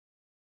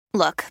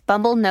Look,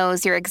 Bumble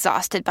knows you're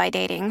exhausted by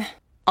dating.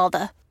 All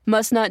the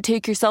must not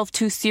take yourself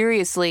too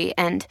seriously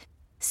and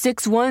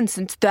 6'1"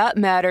 since that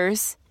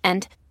matters.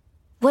 And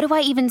what do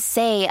I even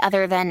say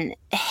other than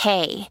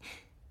hey?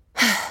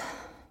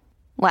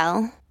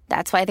 Well,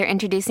 that's why they're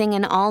introducing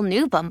an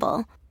all-new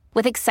Bumble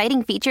with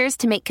exciting features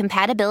to make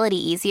compatibility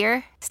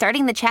easier,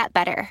 starting the chat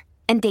better,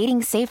 and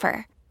dating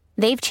safer.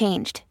 They've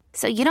changed,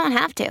 so you don't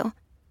have to.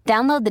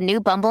 Download the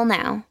new Bumble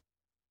now.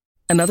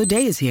 Another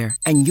day is here,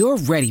 and you're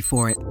ready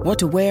for it. What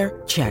to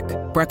wear? Check.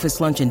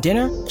 Breakfast, lunch, and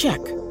dinner? Check.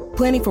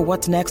 Planning for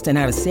what's next and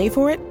how to save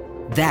for it?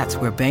 That's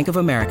where Bank of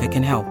America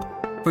can help.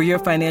 For your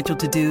financial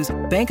to-dos,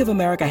 Bank of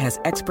America has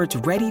experts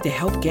ready to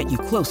help get you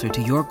closer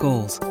to your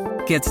goals.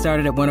 Get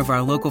started at one of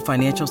our local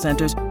financial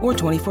centers or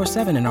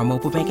 24/7 in our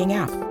mobile banking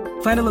app.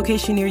 Find a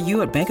location near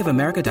you at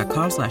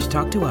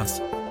bankofamerica.com/talktous.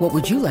 What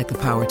would you like the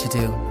power to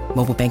do?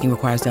 Mobile banking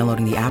requires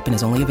downloading the app and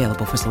is only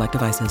available for select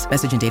devices.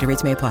 Message and data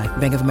rates may apply.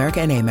 Bank of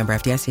America N.A., member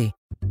FDIC.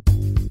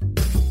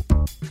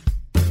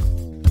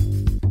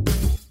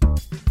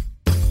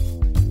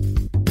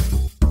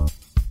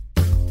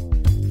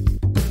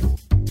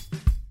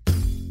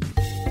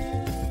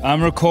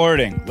 I'm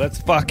recording. Let's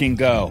fucking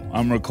go.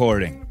 I'm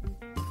recording.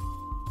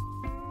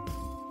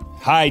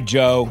 Hi,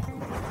 Joe.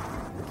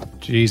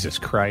 Jesus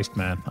Christ,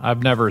 man.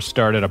 I've never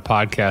started a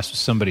podcast with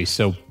somebody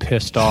so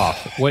pissed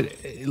off.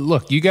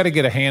 Look, you got to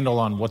get a handle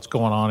on what's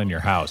going on in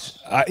your house.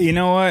 You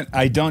know what?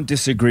 I don't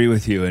disagree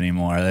with you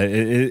anymore.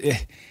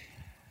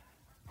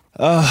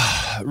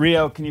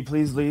 Rio, can you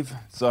please leave?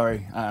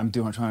 Sorry, I'm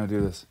trying to do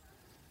this.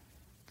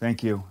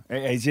 Thank you.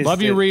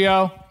 Love you,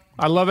 Rio.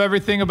 I love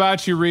everything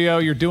about you, Rio.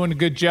 You're doing a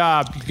good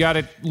job. You got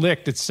it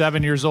licked at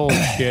 7 years old,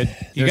 kid.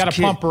 You got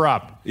to pump her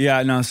up.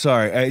 Yeah, no,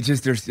 sorry.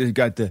 There's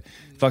got the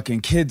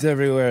fucking kids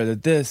everywhere, the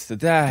this, the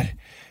that.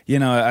 You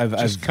know,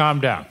 I've calm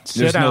down.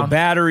 Sit there's down. No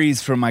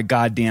batteries for my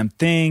goddamn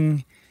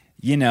thing.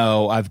 You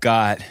know, I've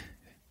got.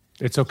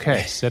 It's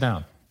okay. Sit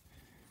down.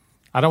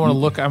 I don't want to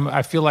look.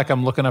 I feel like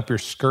I'm looking up your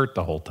skirt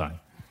the whole time.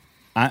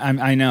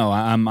 I know.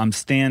 I'm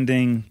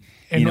standing.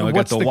 And you know, we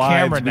got the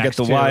wives. We got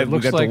the wives. We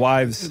got the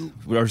wives.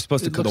 We're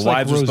supposed to. The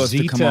wives are supposed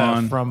to come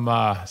on. From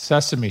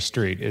Sesame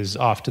Street is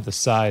off to the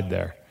side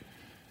there.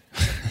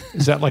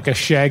 Is that like a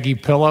shaggy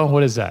pillow?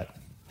 What is that?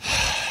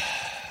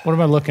 What am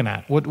I looking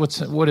at? What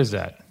is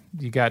that?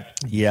 You got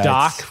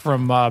Doc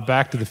from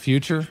Back to the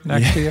Future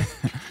next to you.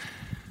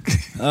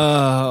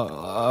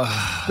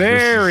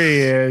 There he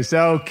is.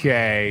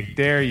 Okay,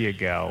 there you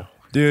go,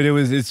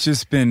 dude. This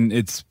has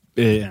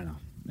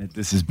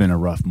been a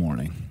rough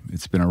morning.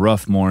 It's been a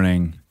rough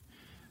morning.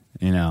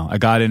 You know, I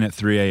got in at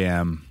 3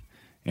 a.m.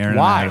 Erinn.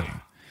 Why?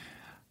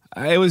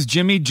 It was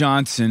Jimmy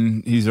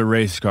Johnson. He's a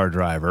race car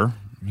driver.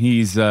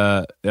 He's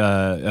a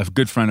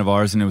good friend of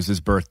ours, and it was his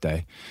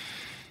birthday.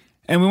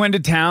 And we went to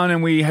town,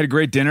 and we had a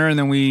great dinner, and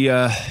then we,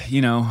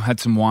 had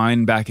some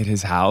wine back at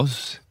his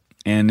house.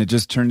 And it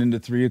just turned into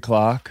 3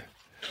 o'clock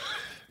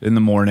in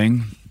the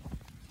morning.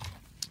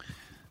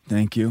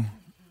 Thank you.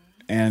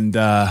 And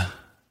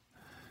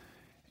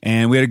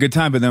we had a good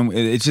time, but then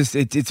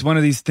it's one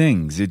of these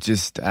things.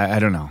 I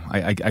don't know.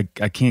 I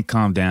can't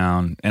calm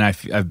down, and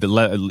I've been,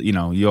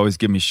 you always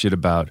give me shit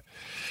about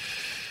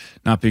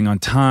not being on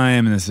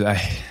time, and this.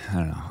 I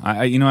don't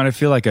know. You know what? I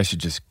feel like I should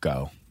just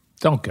go.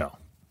 Don't go.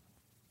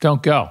 I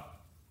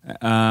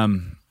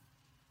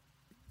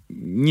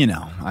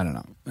don't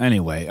know.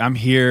 Anyway, I'm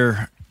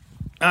here,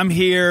 and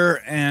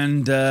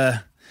I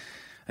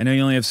know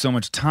you only have so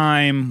much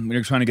time.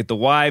 We're trying to get the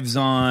wives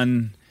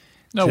on.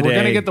 No, today. We're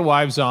going to get the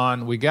wives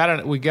on. We got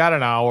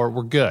an hour.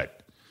 We're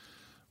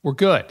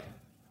good.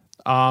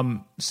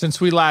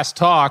 Since we last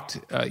talked,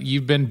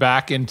 you've been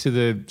back into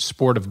the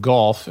sport of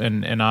golf,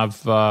 and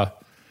I've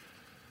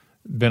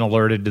been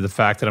alerted to the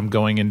fact that I'm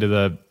going into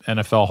the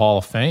NFL Hall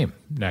of Fame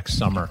next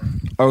summer.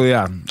 Oh,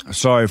 yeah.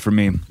 Sorry for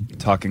me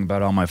talking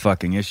about all my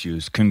fucking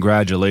issues.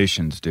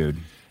 Congratulations, dude.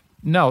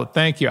 No,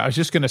 thank you. I was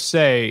just going to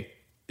say,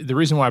 the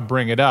reason why I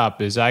bring it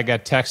up is I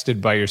got texted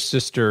by your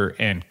sister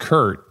and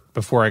Kurt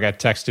before I got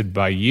texted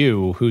by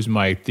you, who's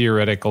my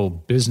theoretical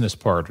business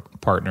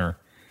partner.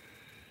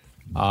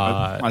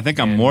 I think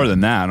I'm more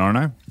than that, aren't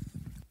I?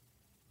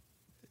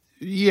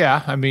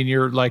 Yeah, I mean,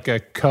 you're like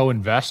a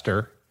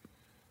co-investor.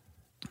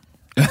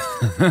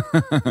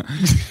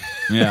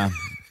 Yeah.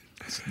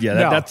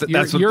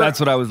 That's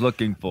what I was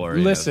looking for.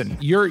 Listen,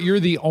 yes. You're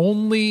the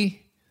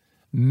only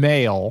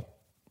male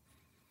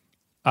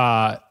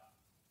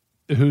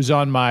who's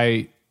on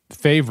my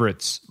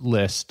favorites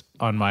list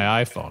on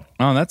my iPhone.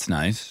 Oh, that's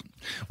nice.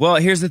 Well,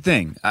 here's the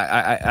thing.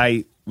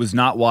 I was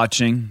not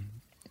watching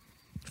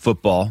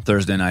football,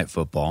 Thursday night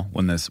football,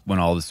 when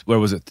all this, where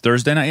was it?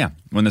 Thursday night? Yeah.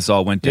 When this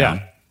all went down.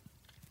 Yeah.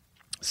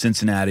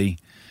 Cincinnati,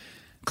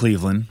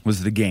 Cleveland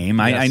was the game.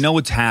 Yes. I know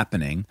what's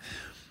happening.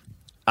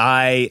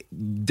 I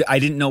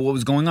didn't know what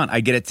was going on.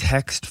 I get a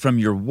text from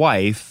your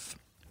wife.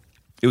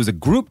 It was a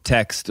group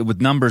text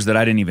with numbers that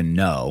I didn't even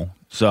know.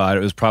 So it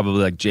was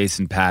probably like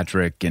Jason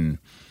Patrick and,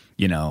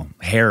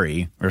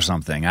 Harry or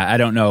something. I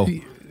don't know.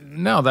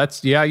 No,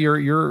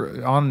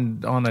 you're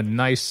on a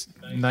nice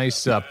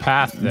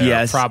path there.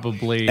 Yes.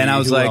 Probably. And I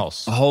was who like,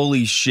 else?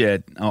 holy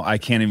shit. Oh, I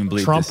can't even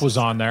believe Trump this. was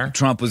on there.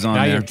 Trump was on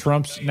now there.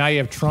 Now you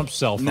have Trump's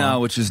cell phone. No,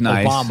 which is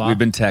nice. Obama. We've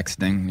been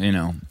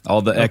texting,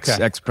 all the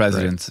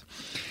ex-presidents.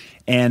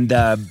 Right. And,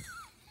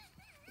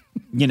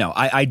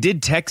 I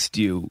did text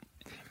you.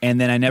 And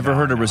then I never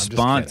heard a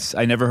response.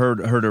 I never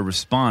heard a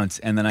response.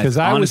 And then because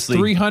I was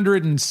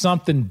 300 and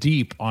something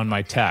deep on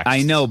my text.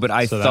 I know, but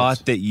I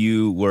thought that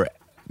you were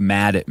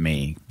mad at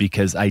me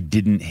because I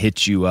didn't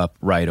hit you up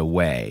right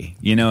away.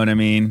 You know what I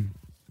mean?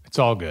 It's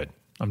all good.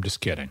 I'm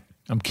just kidding.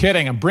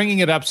 I'm bringing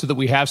it up so that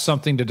we have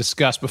something to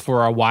discuss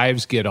before our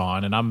wives get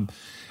on. And I'm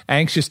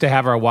anxious to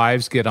have our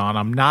wives get on.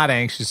 I'm not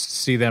anxious to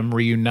see them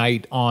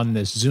reunite on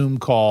this Zoom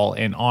call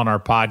and on our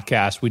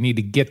podcast. We need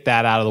to get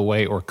that out of the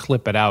way or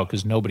clip it out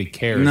because nobody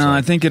cares. No,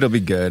 I think it'll be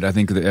good. I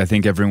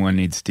think everyone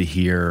needs to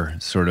hear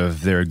sort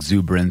of their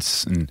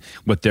exuberance and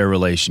what their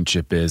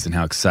relationship is and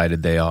how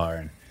excited they are.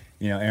 And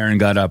Erinn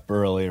got up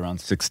early around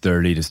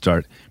 6:30 to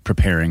start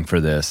preparing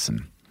for this.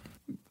 And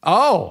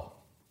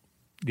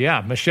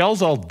yeah,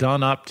 Michelle's all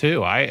done up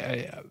too.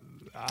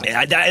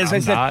 As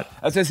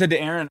I said to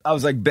Erinn, I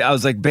was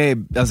like,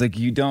 babe,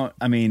 you don't.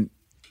 I mean,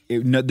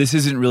 this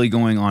isn't really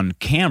going on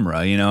camera.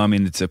 I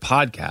mean, it's a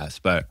podcast,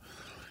 but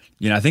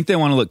I think they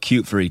want to look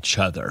cute for each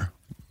other,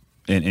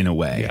 in a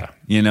way. Yeah,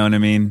 you know what I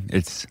mean.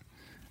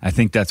 I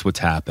think that's what's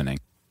happening.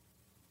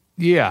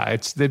 Yeah,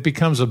 it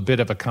becomes a bit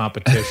of a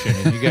competition,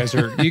 and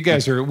you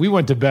guys are. We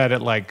went to bed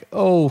at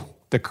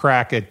the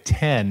crack at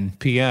 10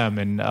 p.m.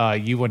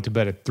 and you went to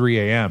bed at 3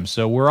 a.m.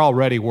 So we're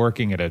already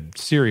working at a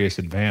serious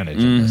advantage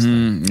in this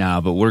thing. No,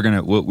 but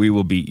we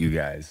will beat you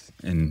guys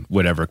in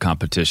whatever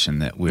competition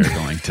that we're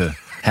going to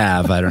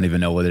have. I don't even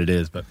know what it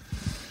is, but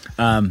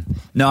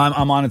no,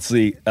 I'm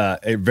honestly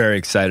very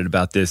excited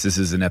about this. This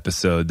is an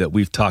episode that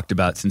we've talked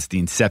about since the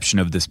inception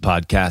of this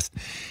podcast.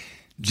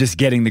 Just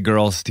getting the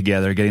girls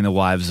together, getting the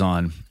wives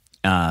on,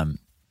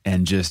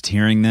 and just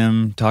hearing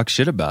them talk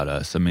shit about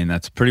us. I mean,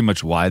 that's pretty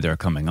much why they're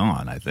coming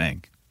on, I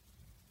think.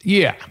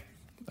 Yeah,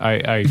 I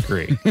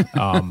agree. But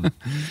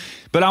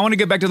I want to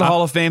get back to the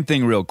Hall of Fame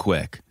thing real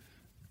quick.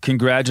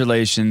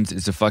 Congratulations.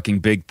 It's a fucking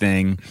big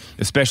thing,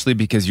 especially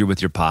because you're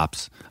with your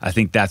pops. I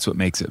think that's what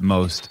makes it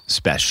most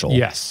special.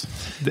 Yes.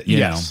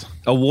 Yes.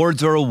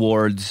 Awards are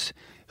awards.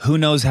 Who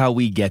knows how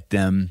we get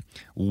them?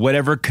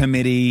 Whatever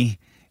committee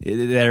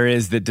there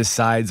is that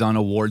decides on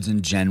awards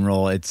in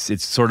general,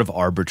 it's sort of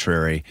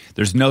arbitrary.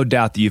 There's no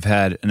doubt that you've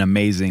had an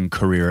amazing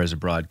career as a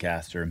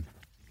broadcaster,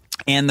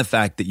 and the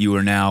fact that you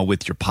are now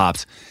with your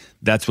pops,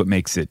 that's what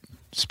makes it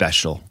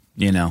special,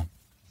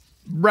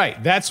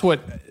 Right. That's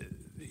what.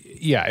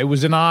 Yeah, it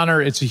was an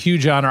honor. It's a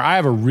huge honor. I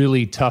have a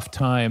really tough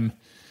time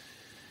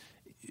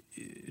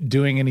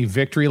doing any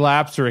victory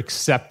laps or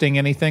accepting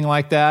anything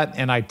like that,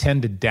 and I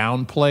tend to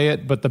downplay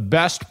it. But the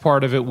best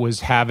part of it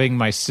was having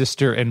my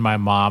sister and my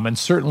mom, and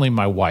certainly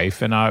my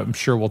wife, and I'm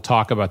sure we'll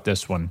talk about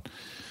this when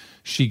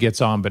she gets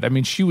on. But I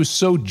mean, she was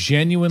so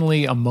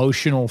genuinely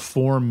emotional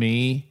for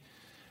me,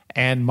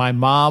 and my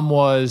mom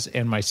was,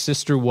 and my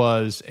sister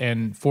was,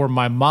 and for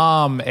my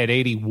mom at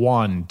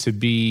 81 to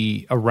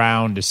be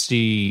around to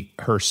see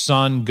her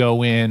son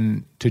go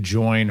in to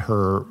join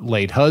her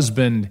late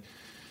husband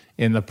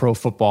in the Pro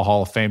Football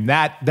Hall of Fame.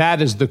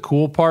 That is the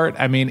cool part.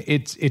 I mean,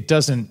 it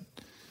doesn't.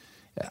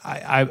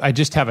 I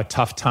just have a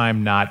tough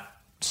time not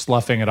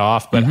sloughing it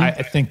off. But I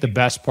think the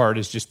best part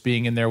is just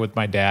being in there with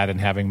my dad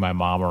and having my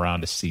mom around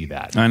to see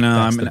that. I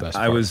know.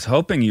 I was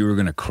hoping you were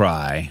going to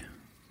cry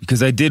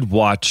because I did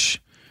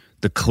watch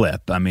the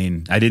clip. I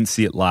mean, I didn't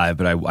see it live,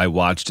 but I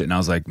watched it and I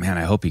was like, man,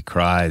 I hope he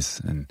cries.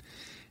 And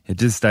I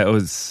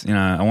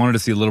wanted to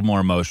see a little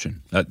more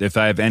emotion. If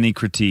I have any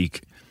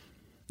critique,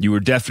 you were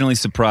definitely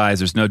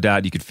surprised. There's no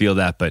doubt you could feel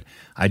that, but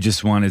I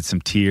just wanted some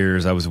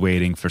tears. I was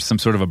waiting for some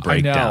sort of a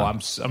breakdown. I know.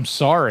 I'm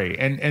sorry.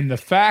 And the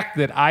fact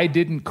that I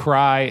didn't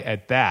cry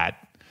at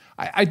that,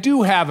 I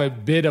do have a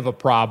bit of a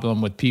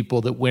problem with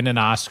people that win an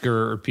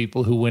Oscar or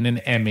people who win an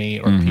Emmy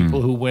or people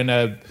who win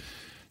a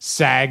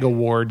SAG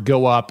award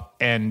go up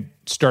and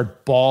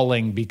start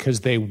bawling because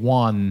they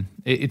won.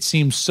 It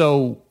seems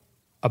so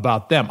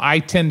about them. I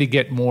tend to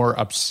get more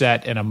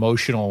upset and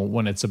emotional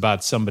when it's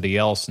about somebody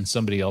else and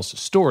somebody else's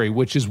story,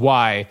 which is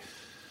why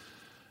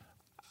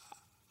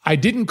I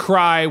didn't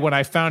cry when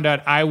I found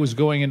out I was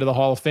going into the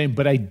Hall of Fame,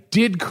 but I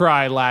did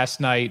cry last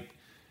night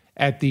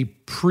at the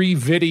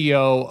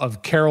pre-video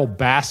of Carol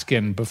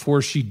Baskin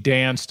before she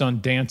danced on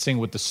Dancing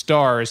with the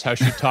Stars, how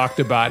she talked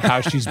about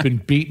how she's been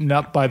beaten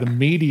up by the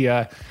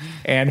media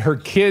and her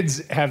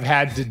kids have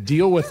had to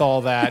deal with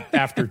all that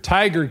after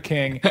Tiger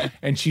King,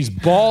 and she's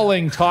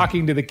bawling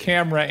talking to the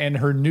camera and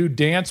her new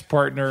dance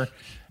partner.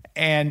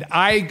 And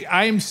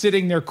I'm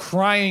sitting there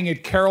crying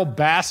at Carol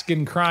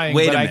Baskin crying,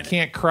 but I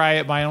can't cry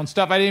at my own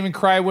stuff. I didn't even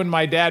cry when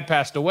my dad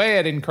passed away.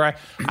 I didn't cry.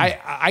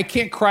 I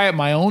can't cry at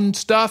my own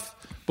stuff.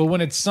 But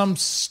when it's some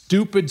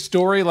stupid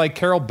story like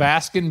Carol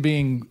Baskin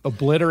being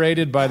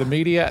obliterated by the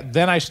media,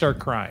 then I start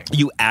crying.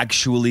 You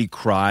actually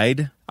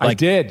cried? I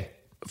did.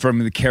 From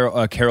the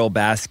Carol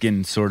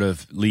Baskin sort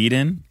of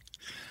lead-in?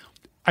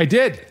 I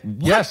did.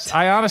 What? Yes,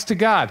 honest to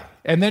God.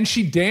 And then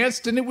she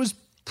danced, and it was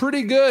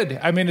pretty good.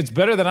 I mean, it's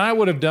better than I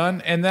would have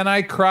done. And then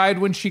I cried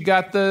when she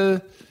got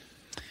the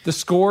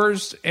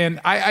scores,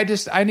 and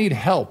I need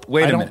help.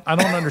 Wait a minute. I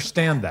don't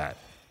understand that.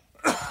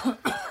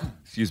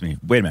 Excuse me.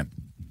 Wait a minute.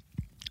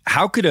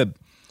 How could a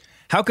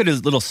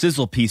little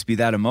sizzle piece be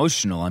that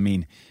emotional? I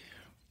mean,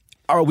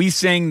 are we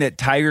saying that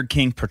Tiger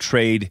King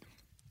portrayed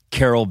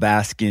Carol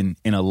Baskin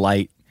in a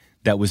light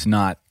that was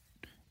not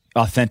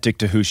authentic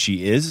to who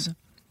she is?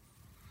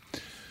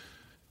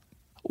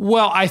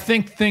 Well, I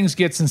think things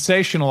get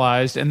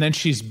sensationalized, and then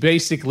she's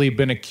basically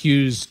been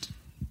accused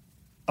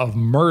of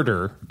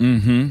murder.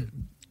 Mm-hmm.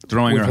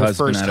 Throwing her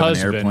husband first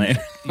out of an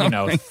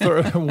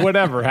airplane.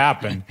 Whatever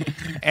happened.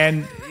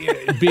 And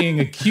being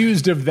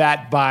accused of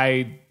that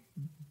by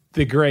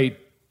the great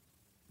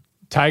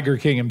Tiger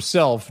King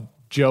himself,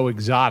 Joe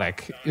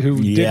Exotic,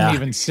 who didn't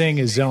even sing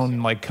his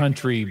own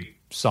country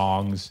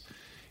songs.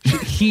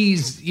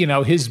 He's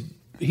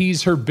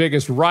her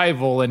biggest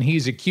rival, and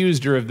he's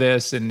accused her of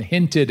this and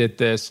hinted at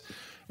this.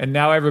 And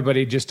now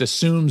everybody just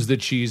assumes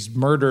that she's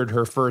murdered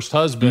her first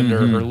husband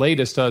or her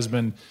latest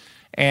husband.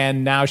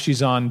 And now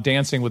she's on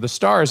Dancing with the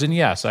Stars. And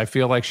yes, I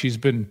feel like she's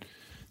been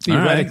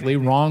theoretically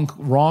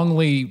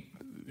wrongly.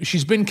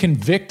 She's been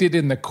convicted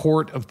in the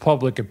court of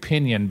public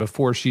opinion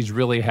before she's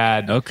really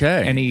had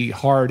any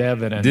hard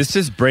evidence. This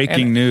is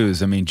breaking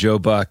news. I mean, Joe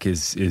Buck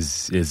is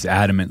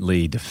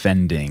adamantly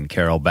defending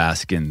Carol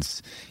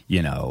Baskin's,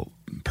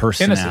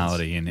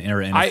 personality and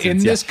her innocence. In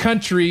this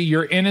country,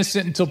 you're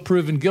innocent until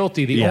proven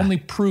guilty. The only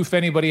proof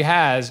anybody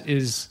has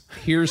is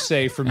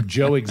hearsay from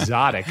Joe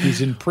Exotic, who's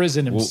in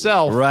prison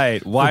himself.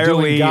 Right. Why are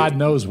we? God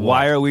knows what.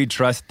 Why are we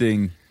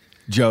trusting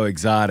Joe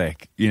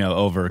Exotic,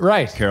 over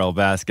Carol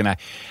Baskin?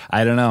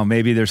 I don't know.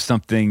 Maybe there's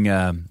something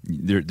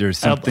there's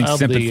something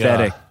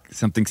sympathetic,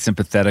 something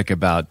sympathetic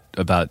about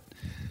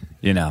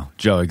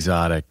Joe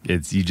Exotic.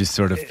 It's you just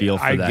sort of feel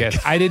for that. I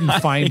guess I didn't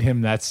find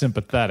him that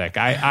sympathetic.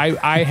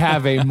 I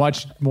have a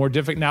much more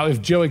difficult. Now,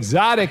 if Joe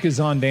Exotic is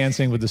on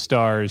Dancing with the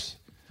Stars,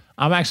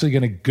 I'm actually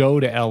going to go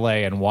to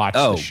L.A. and watch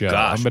the show.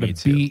 Gosh, I'm going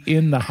to be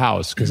in the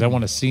house because I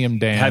want to see him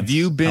dance. Have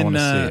you been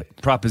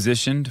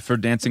propositioned for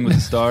Dancing with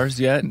the Stars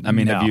yet? I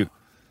mean, have you?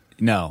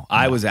 No,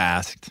 I was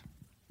asked.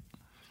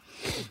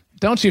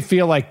 Don't you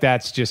feel like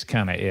that's just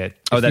kind of it?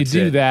 If you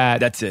do that,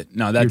 that's it.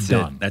 No, that's it.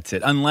 Done. That's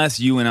it. Unless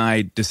you and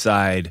I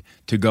decide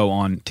to go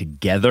on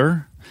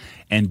together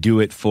and do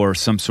it for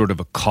some sort of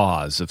a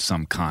cause of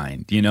some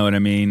kind. You know what I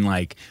mean?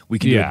 Like we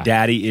can do it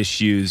daddy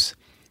issues.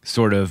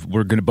 Sort of,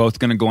 we're both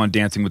going to go on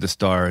Dancing with the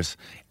Stars,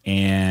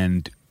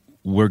 and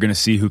we're going to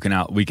see who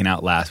we can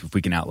outlast if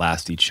we can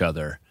outlast each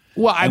other.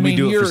 Well, I mean, we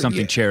do it for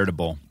something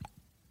charitable.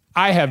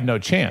 I have no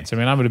chance. I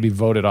mean, I'm going to be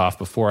voted off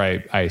before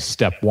I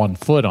step one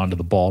foot onto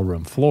the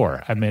ballroom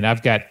floor. I mean,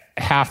 I've got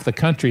half the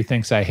country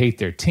thinks I hate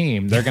their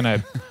team. They're going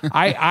to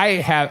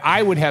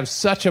I would have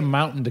such a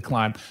mountain to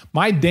climb.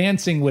 My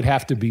dancing would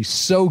have to be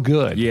so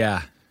good.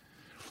 Yeah.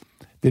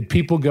 That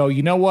people go,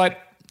 "You know what?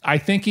 I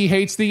think he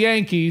hates the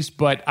Yankees,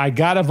 but I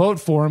got to vote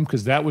for him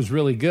because that was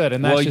really good."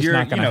 And that's just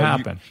not going to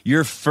happen.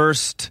 Your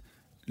first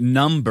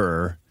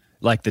number,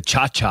 like the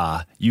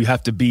cha-cha, you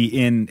have to be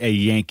in a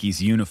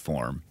Yankees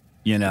uniform.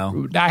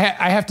 I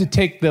have to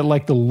take the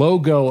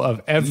logo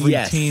of every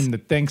team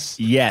that thinks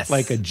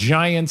like a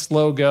Giants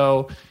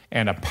logo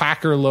and a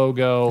Packer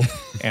logo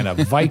and a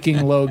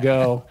Viking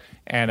logo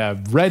and a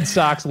Red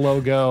Sox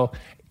logo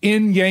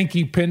in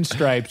Yankee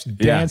pinstripes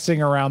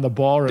dancing around the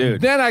ballroom.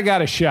 Dude, then I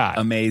got a shot.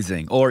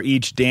 Amazing. Or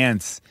each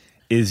dance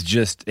is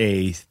just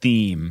a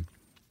theme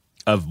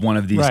of one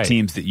of these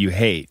teams that you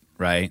hate,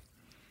 right?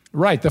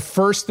 Right. The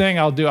first thing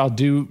I'll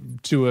do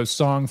to a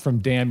song from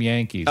Damn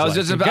Yankees.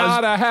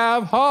 Gotta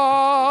have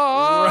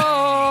heart.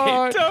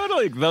 Right,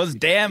 totally. Those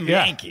damn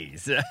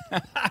Yankees.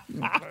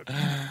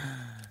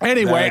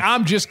 Anyway,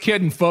 I'm just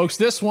kidding, folks.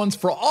 This one's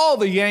for all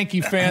the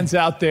Yankee fans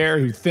out there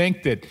who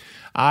think that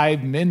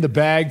I'm in the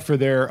bag for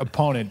their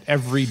opponent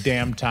every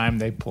damn time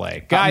they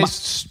play.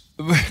 Guys,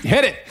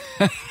 hit it.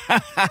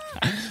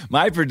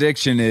 My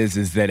prediction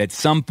is that at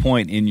some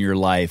point in your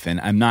life,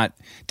 and I'm not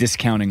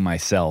discounting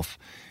myself,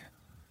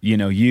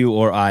 you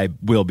or I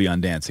will be on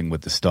Dancing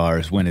with the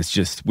Stars when it's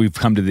just we've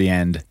come to the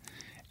end,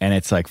 and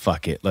it's like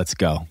fuck it, let's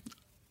go.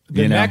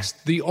 The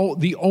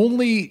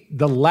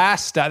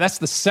last stop. That's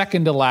the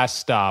second to last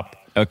stop.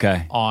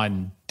 Okay.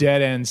 On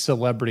Dead End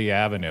Celebrity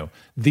Avenue.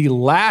 The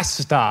last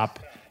stop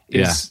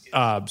is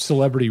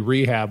Celebrity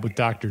Rehab with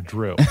Dr.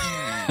 Drew.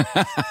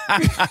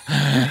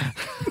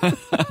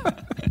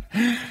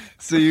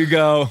 So you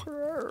go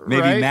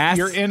maybe Mass.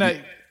 You're in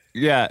a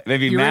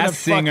maybe Mass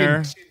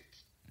Singer.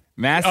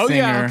 Mass Singer.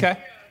 Yeah, okay.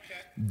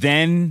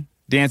 Then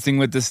Dancing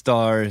with the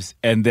Stars,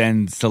 and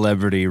then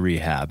Celebrity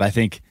Rehab. I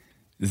think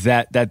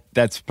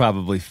that's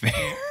probably fair.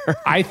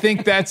 I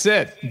think that's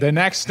it. The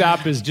next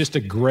stop is just a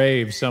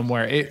grave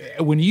somewhere.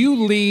 When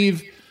you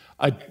leave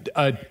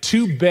a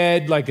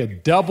two-bed, like a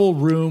double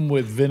room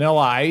with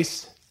Vanilla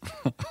Ice,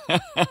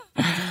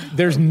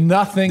 there's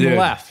nothing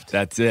left.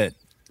 That's it.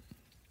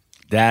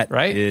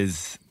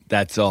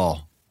 That's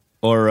all.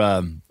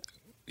 Or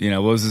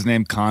what was his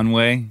name?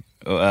 Conway.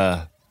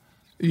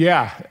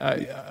 Yeah.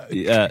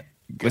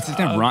 What's his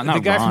name? Ron? Not the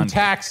guy Ron. from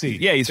Taxi.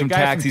 Yeah, he's from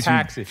Taxi.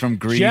 From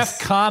Greece. Jeff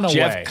Conaway.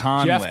 Jeff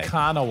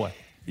Conaway.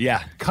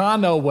 Yeah.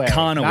 Conaway.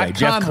 Not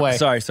Conway.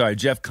 Sorry.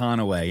 Jeff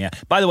Conaway. Yeah.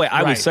 By the way,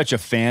 I was such a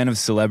fan of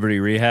Celebrity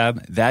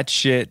Rehab. That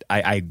shit,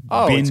 I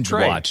binge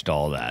watched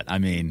all that. I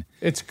mean,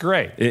 it's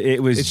great.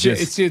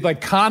 It's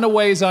like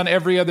Conaway's on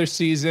every other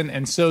season,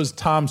 and so's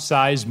Tom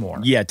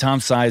Sizemore. Yeah, Tom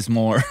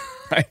Sizemore.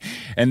 Right.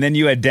 And then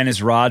you had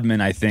Dennis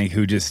Rodman, I think,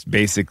 who just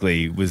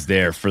basically was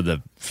there for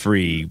the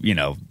free,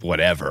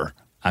 whatever.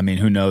 I mean,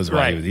 who knows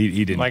why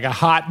he didn't. Like a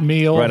hot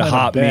meal. Right, a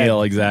hot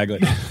meal, exactly.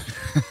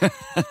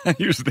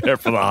 He was there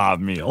for the hot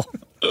meal.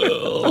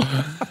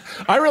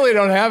 I really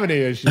don't have any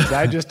issues.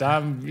 I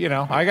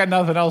got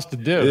nothing else to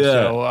do. Yeah.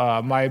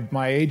 So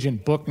my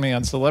agent booked me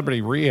on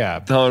Celebrity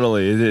Rehab.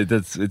 Totally.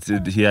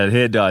 He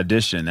had to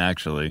audition,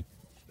 actually.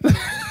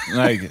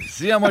 Like,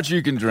 see how much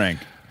you can drink.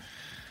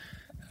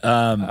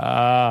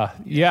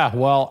 Yeah,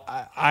 well,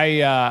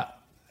 I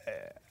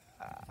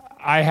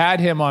had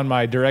him on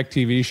my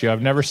DirecTV show.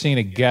 I've never seen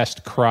a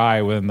guest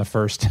cry within the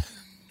first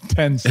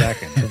 10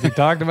 seconds. Have we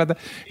talked about that?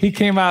 He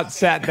came out,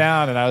 sat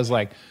down, and I was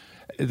like,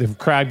 the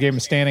crowd gave him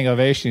a standing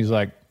ovation. He's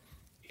like,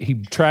 he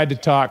tried to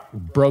talk,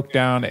 broke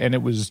down, and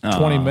it was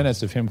 20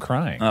 minutes of him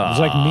crying. It was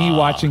like me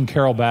watching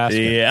Carol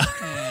Baskin. Yeah.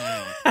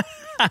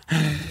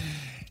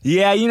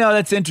 Yeah,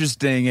 that's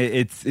interesting.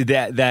 It's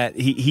that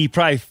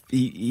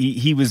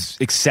he was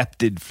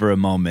accepted for a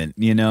moment.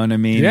 You know what I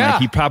mean? Yeah.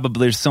 Like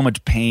there's so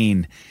much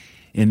pain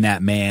in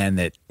that man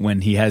that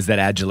when he has that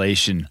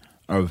adulation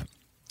of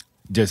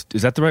is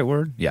that the right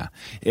word? Yeah.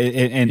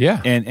 And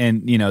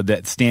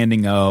that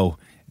standing O,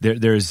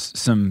 there's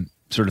some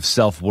sort of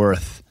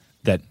self-worth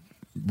that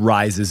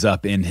rises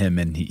up in him,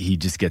 and he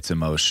just gets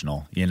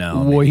emotional.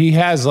 Well, he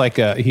has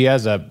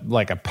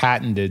a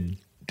patented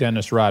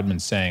Dennis Rodman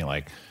saying,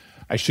 like,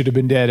 I should have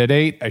been dead at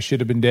 8. I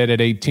should have been dead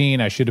at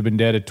 18. I should have been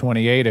dead at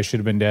 28. I should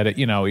have been dead at,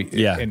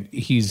 and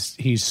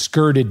he's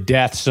skirted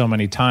death so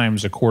many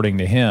times, according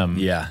to him.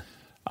 Yeah.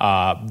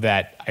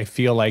 That I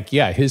feel like,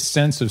 his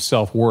sense of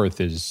self-worth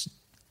is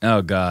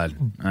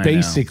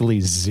basically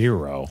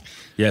zero.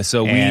 Yeah,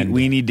 so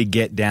we need to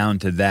get down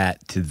to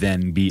that to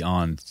then be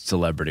on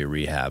Celebrity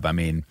Rehab. I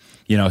mean,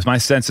 my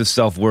sense of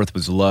self-worth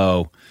was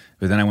low,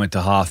 but then I went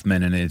to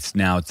Hoffman, and it's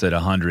at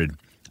 100.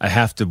 I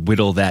have to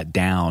whittle that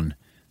down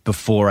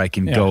before I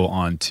can go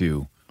on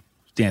to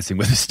Dancing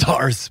with the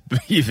Stars,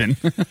 even.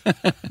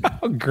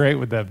 How great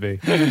would that be?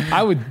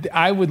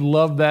 I would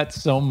love that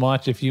so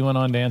much if you went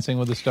on Dancing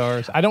with the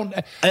Stars.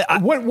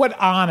 What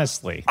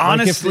honestly?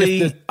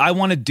 Honestly, I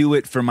want to do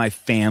it for my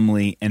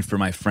family and for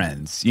my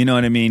friends. You know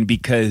what I mean?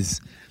 Because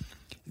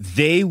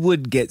they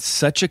would get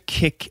such a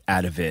kick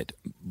out of it.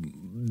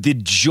 The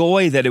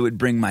joy that it would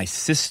bring my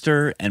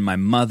sister and my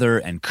mother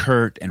and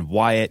Kurt and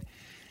Wyatt,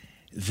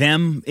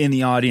 them in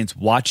the audience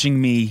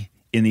watching me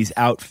in these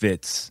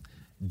outfits,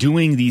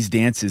 doing these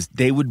dances,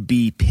 they would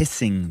be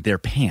pissing their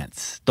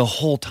pants the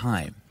whole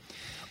time.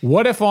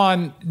 What if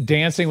on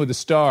Dancing with the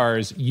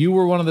Stars, you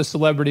were one of the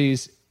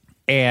celebrities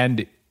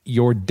and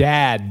your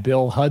dad,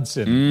 Bill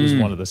Hudson, was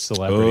one of the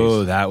celebrities?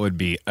 Oh, that would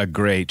be a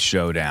great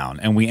showdown.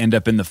 And we end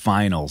up in the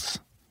finals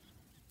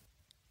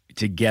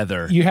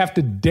together. You have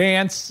to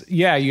dance.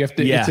 Yeah,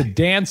 it's a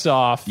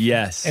dance-off.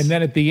 Yes. And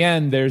then at the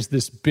end, there's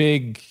this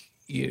big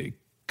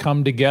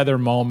come together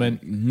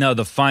moment. No,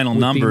 the final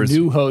numbers. The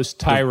new host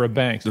Tyra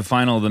Banks. The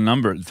final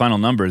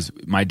numbers.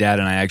 My dad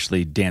and I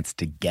actually danced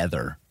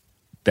together.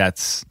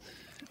 That's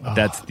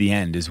the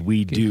end. Is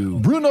we do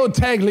Bruno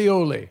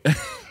Taglioli,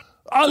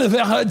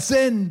 Oliver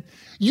Hudson.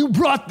 You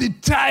brought the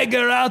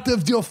tiger out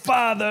of your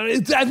father.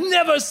 I've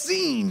never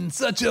seen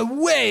such a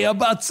way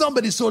about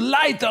somebody so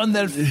light on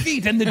their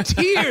feet and the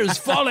tears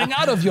falling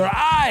out of your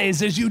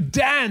eyes as you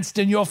danced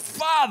and your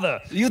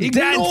father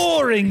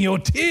ignoring your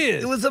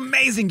tears. It was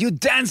amazing. You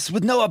danced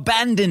with no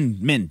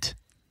abandonment.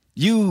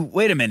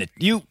 Wait a minute.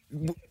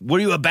 Were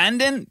you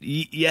abandoned?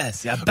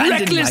 Yes.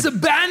 Reckless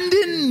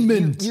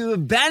abandonment. You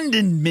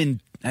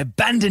abandonment. I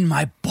abandoned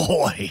my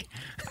boy.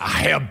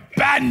 I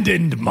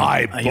abandoned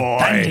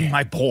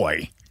my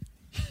boy.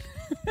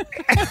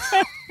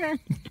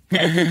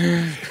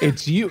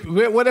 It's you.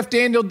 What if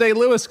Daniel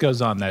Day-Lewis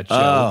goes on that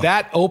show?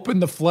 That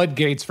opened the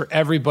floodgates for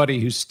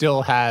everybody who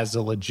still has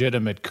a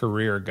legitimate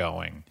career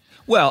going.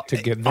 Well,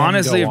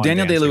 honestly, if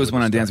Daniel Day-Lewis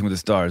went on Dancing with the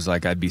Stars,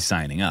 I'd be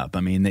signing up.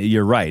 I mean,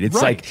 you're right.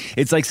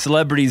 It's like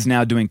celebrities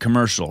now doing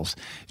commercials.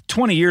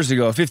 20 years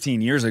ago,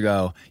 15 years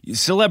ago,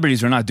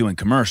 celebrities were not doing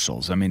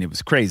commercials. I mean, it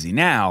was crazy.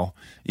 Now,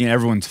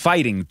 everyone's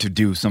fighting to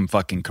do some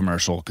fucking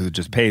commercial because it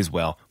just pays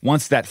well.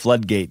 Once that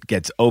floodgate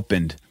gets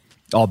opened,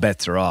 all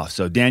bets are off.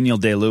 So Daniel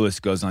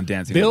Day-Lewis goes on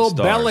Dancing with the Stars.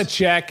 Bill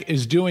Belichick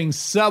is doing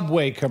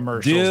Subway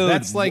commercials. Dude,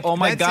 that's like, oh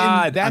my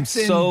God, I'm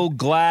so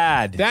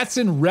glad. That's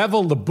in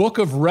the Book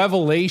of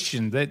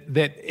Revelation.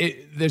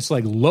 There's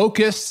like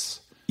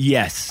locusts.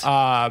 Yes.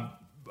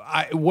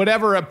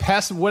 whatever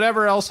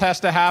else has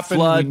to happen.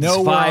 Floods, we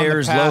know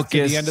fires, we're on the path locusts.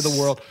 to the end of the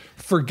world.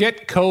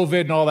 Forget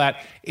COVID and all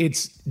that.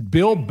 It's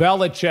Bill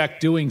Belichick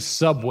doing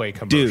Subway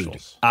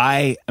commercials. Dude,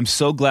 I am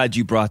so glad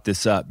you brought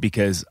this up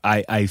because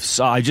I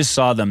just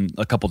saw them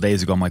a couple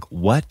days ago. I'm like,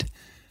 what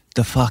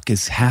the fuck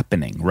is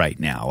happening right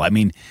now? I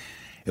mean,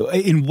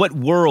 in what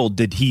world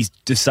did he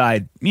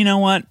decide, you know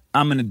what,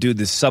 I'm going to do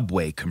this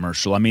Subway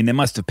commercial? I mean, they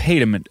must have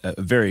paid him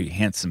a very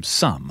handsome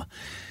sum.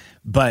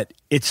 But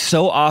it's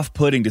so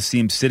off-putting to see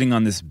him sitting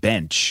on this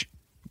bench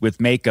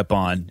with makeup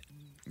on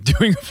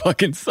doing a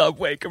fucking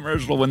Subway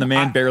commercial when the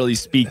man barely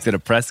speaks at a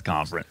press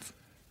conference.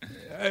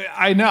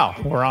 I know.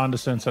 We're on to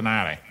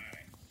Cincinnati.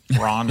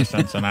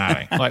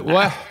 Like,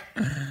 what?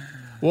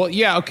 Well,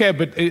 yeah, okay,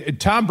 but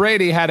Tom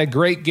Brady had a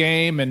great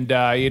game, and,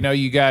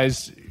 you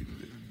guys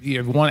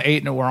won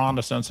 8 and we're on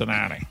to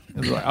Cincinnati. It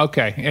was like,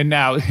 okay, and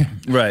now,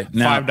 right,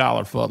 now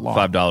 $5 foot long.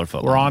 $5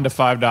 foot long. We're on to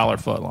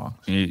 $5 foot long.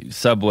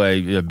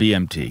 Subway,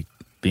 BMT.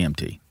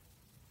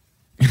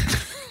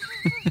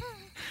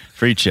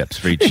 Free chips.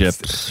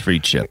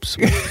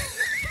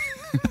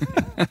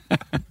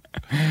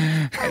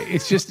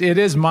 It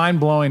is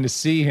mind-blowing to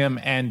see him.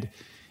 And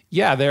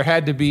yeah, there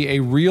had to be a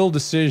real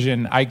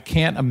decision. I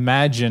can't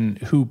imagine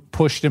who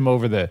pushed him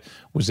over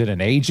was it an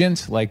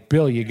agent? Like,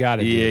 Bill, you got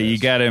to do this. You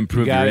got to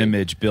improve your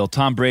image, Bill.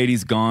 Tom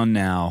Brady's gone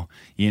now.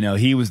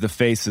 He was the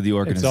face of the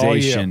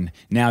organization.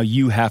 Now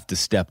you have to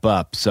step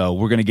up. So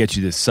we're going to get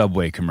you this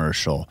Subway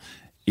commercial,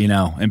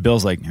 And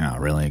Bill's like, no,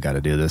 really? I got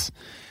to do this?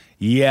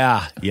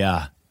 Yeah.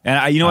 And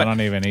I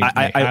don't even eat.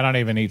 I don't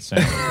even eat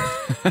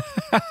sandwiches.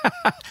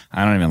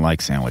 I don't even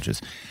like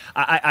sandwiches.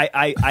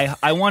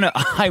 I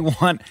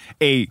want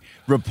a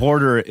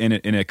reporter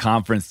in a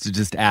conference to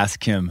just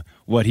ask him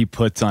what he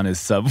puts on his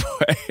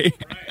Subway.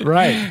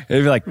 Right.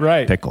 They'd be like,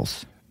 right,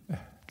 pickles.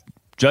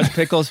 Just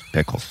pickles?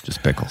 Pickles.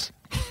 Just pickles.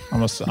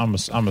 I'm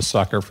a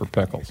sucker for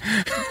pickles.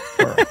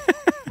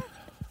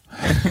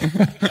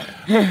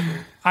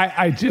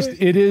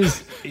 It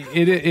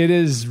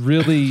is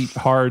really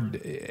hard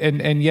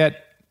and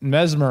yet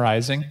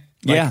mesmerizing.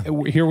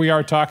 Like, here we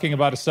are talking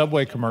about a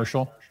Subway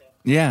commercial.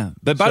 Yeah,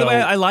 but by the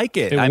way, I like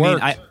it. I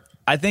worked. mean,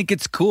 I think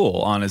it's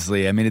cool.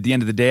 Honestly, I mean, at the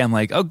end of the day, I'm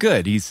like, oh,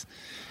 good. He's,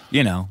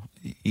 by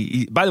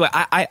the way,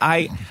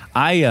 I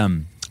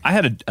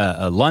had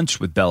a lunch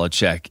with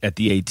Belichick at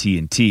the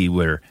AT&T,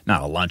 where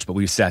not a lunch, but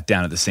we sat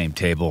down at the same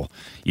table,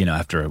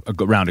 after a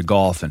round of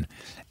golf, and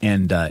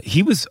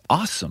he was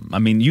awesome. I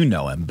mean, you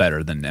know him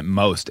better than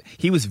most.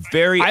 He was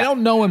very. I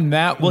don't know him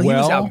that well. He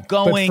was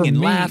outgoing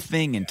and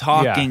laughing and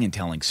talking and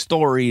telling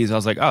stories. I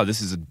was like, oh, this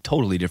is a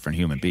totally different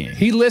human being.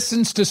 He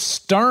listens to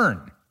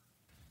Stern.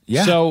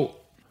 Yeah. So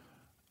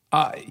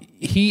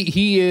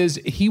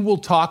he will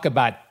talk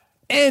about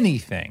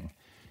anything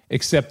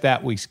except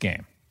that week's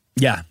game.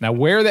 Yeah. Now,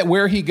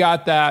 where he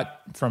got that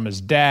from his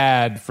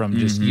dad, from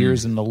just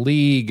years in the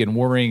league and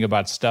worrying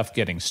about stuff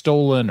getting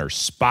stolen or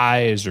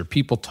spies or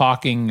people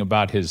talking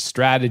about his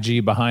strategy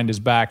behind his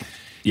back,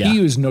 he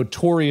was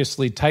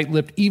notoriously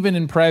tight-lipped, even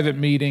in private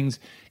meetings,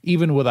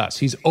 even with us.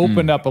 He's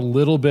opened up a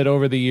little bit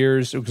over the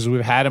years because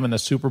we've had him in the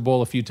Super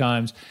Bowl a few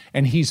times,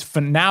 and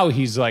now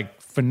he's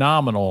like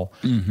phenomenal,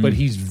 but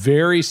he's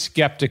very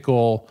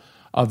skeptical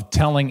of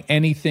telling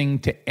anything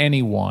to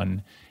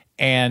anyone.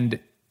 And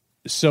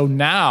so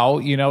now,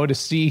 to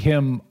see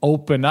him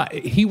open up,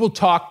 he will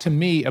talk to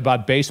me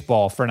about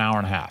baseball for an hour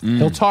and a half.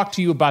 He'll talk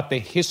to you about the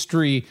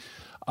history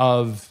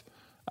of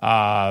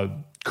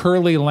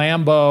Curly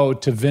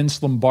Lambeau to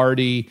Vince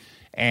Lombardi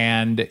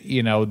and,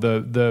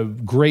 the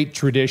great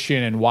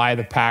tradition and why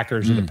the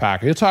Packers are the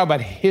Packers. He'll talk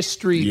about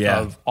history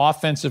of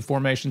offensive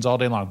formations all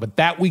day long. But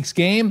that week's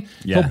game,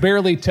 he'll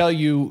barely tell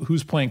you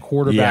who's playing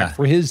quarterback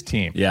for his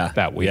team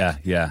that week.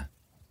 Yeah,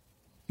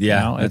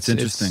 that's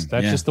interesting.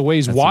 That's just the way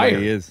he's wired. The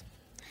way he is.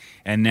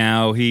 And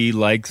now he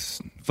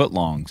likes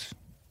footlongs.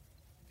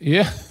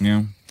 Yeah.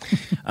 Yeah.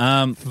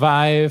 $5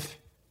 $5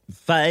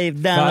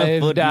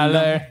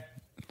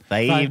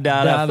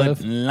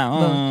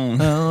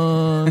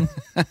 footlong.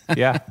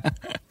 Yeah.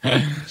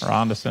 We're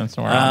on to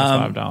Cincinnati. We're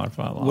on to $5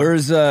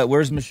 footlong.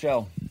 Where's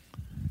Michelle?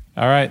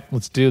 All right,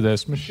 let's do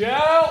this.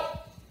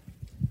 Michelle!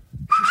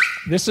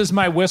 This is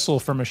my whistle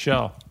for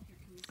Michelle.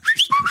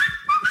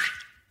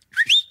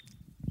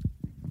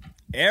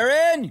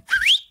 Erinn!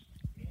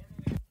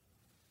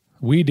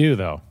 We do,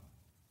 though.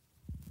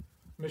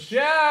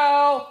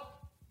 Michelle,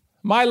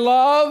 my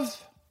love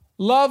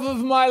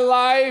of my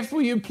life,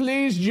 will you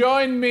please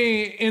join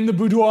me in the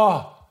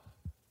boudoir?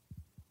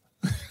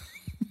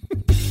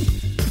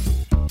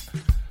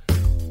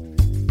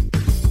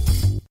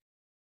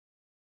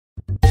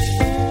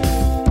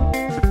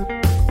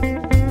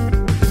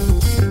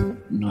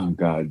 Oh,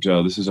 God,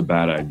 Joe, this is a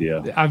bad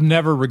idea. I've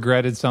never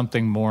regretted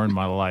something more in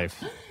my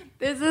life.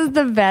 This is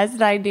the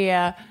best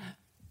idea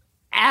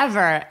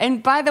ever.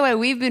 And by the way,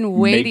 we've been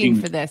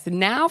waiting for this.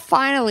 Now,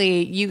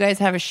 finally, you guys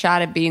have a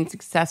shot at being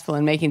successful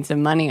and making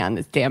some money on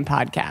this damn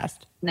podcast.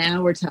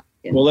 Now we're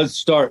talking. Well, let's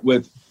start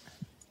with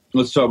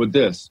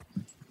this.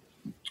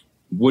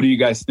 What do you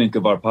guys think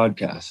of our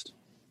podcast?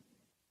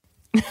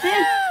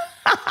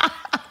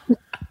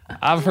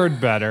 I've heard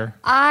better.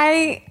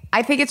 I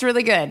think it's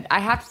really good. I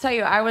have to tell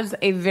you, I was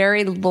a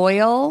very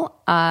loyal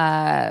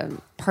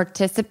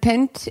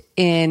participant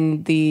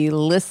in the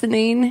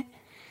listening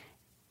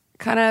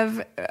on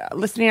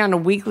a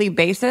weekly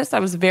basis. I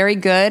was very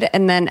good.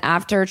 And then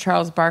after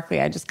Charles Barkley,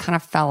 I just kind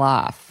of fell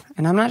off.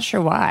 And I'm not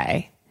sure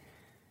why.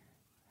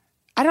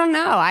 I don't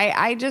know.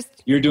 I just...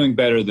 You're doing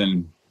better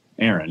than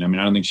Erinn. I mean,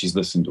 I don't think she's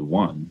listened to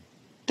one.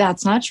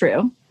 That's not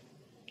true.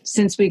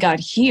 Since we got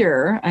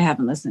here, I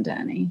haven't listened to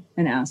any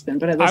in Aspen.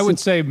 But I would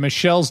say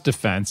Michelle's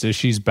defense is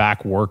she's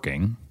back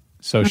working.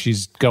 So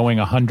she's going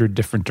 100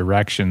 different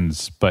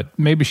directions. But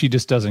maybe she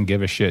just doesn't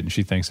give a shit and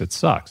she thinks it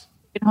sucks.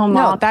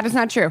 No, that is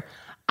not true.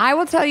 I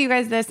will tell you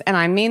guys this, and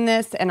I mean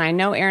this, and I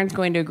know Erin's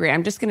going to agree.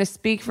 I'm just going to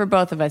speak for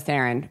both of us,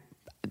 Erinn.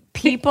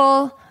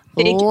 People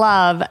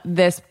love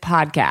this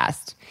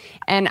podcast.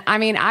 And I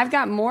mean, I've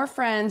got more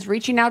friends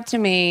reaching out to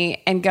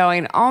me and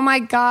going, oh my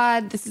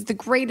God, this is the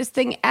greatest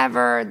thing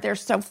ever. They're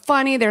so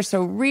funny. They're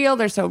so real.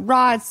 They're so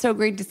raw. It's so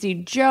great to see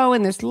Joe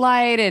in this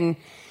light. And,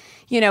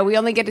 we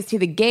only get to see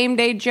the game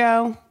day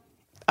Joe.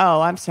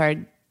 Oh, I'm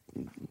sorry.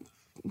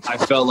 I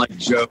felt like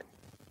Joe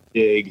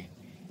dig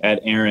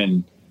at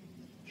Erinn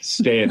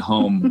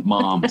stay-at-home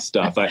mom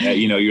stuff.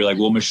 You're like,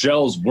 well,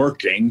 Michelle's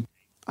working.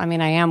 I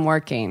mean, I am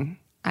working.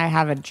 I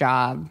have a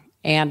job,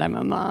 and I'm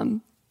a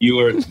mom. You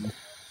are a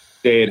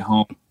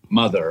stay-at-home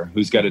mother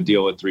who's got to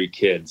deal with 3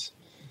 kids.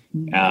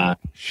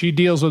 She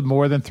deals with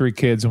more than 3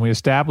 kids, and we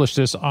established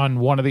this on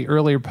one of the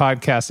earlier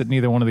podcasts that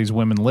neither one of these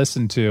women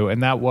listened to,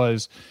 and that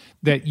was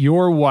that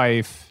your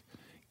wife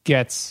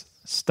gets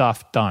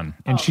stuff done.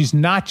 And she's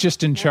not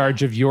just in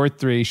charge of your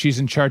 3. She's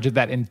in charge of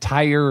that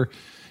entire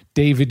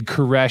David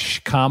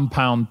Koresh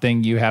compound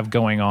thing you have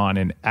going on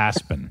in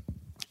Aspen.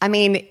 I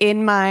mean,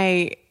 in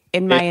my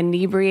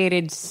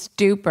inebriated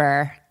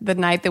stupor the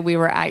night that we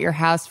were at your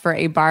house for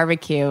a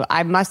barbecue,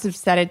 I must have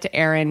said it to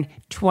Erinn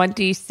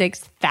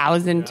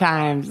 26,000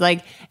 times.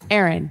 Like,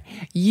 Erinn,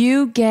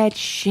 you get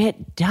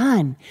shit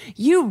done.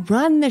 You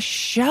run the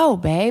show,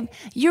 babe.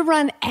 You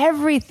run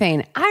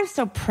everything. I'm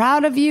so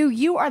proud of you.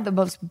 You are the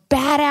most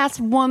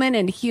badass woman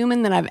and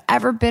human that I've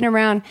ever been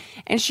around.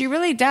 And she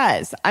really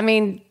does. I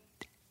mean,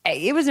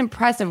 it was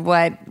impressive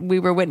what we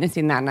were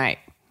witnessing that night.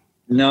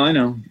 No, I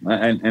know.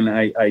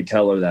 I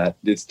tell her that.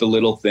 It's the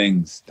little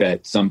things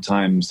that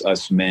sometimes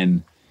us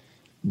men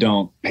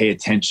don't pay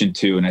attention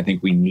to, and I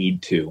think we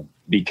need to,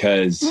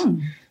 because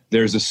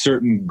there's a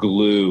certain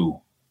glue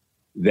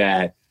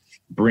that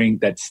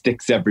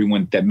sticks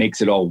everyone, that makes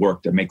it all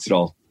work, that makes it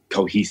all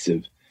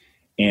cohesive.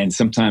 And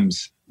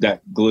sometimes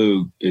that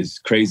glue is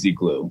crazy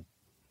glue.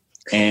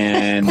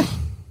 And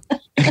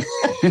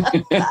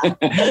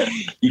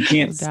you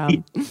can't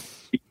see.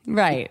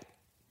 Right.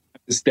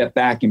 To step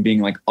back and being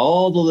like,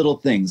 all the little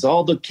things,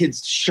 all the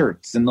kids'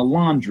 shirts and the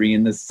laundry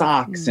and the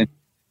socks and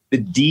the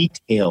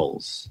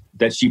details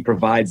that she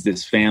provides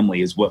this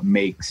family is what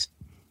makes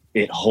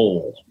it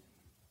whole,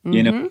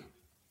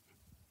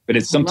 but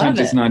it's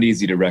not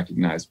easy to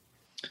recognize.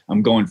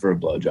 I'm going for a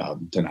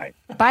blowjob tonight.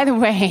 By the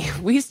way,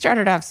 we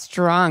started off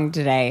strong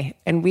today,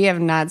 and we have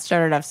not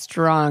started off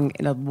strong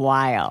in a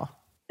while.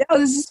 No,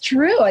 this is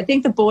true. I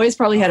think the boys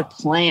probably had a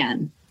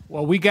plan.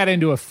 Well, we got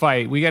into a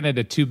fight. We got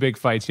into 2 big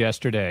fights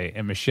yesterday.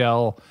 And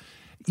Michelle,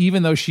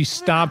 even though she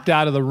stomped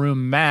out of the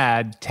room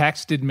mad,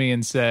 texted me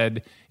and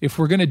said, if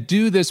we're going to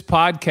do this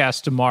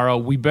podcast tomorrow,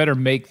 we better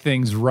make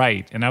things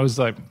right. And I was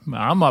like,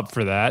 I'm up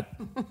for that.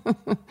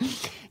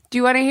 Do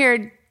you want to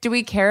hear, do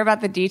we care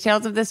about the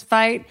details of this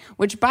fight?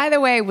 Which, by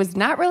the way, was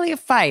not really a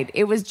fight.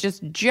 It was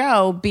just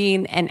Joe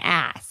being an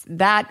ass.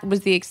 That was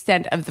the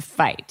extent of the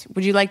fight.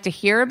 Would you like to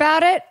hear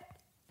about it?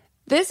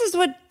 This is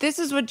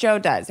what Joe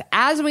does,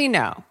 as we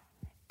know.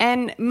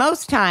 And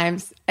most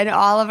times, and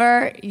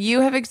Oliver,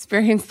 you have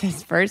experienced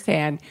this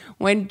firsthand,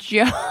 when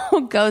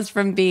Joe goes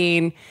from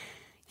being,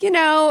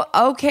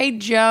 okay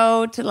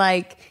Joe to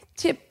like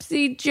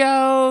tipsy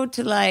Joe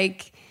to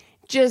like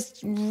just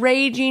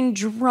raging,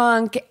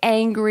 drunk,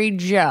 angry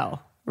Joe,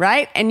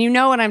 right? And you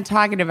know what I'm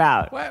talking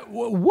about.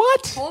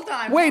 What? Hold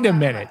on. Wait a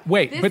minute.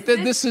 Wait,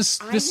 this is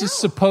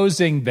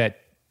supposing that.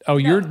 Oh,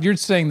 no. You're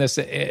saying this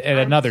at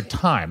another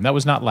time. That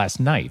was not last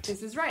night.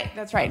 This is right.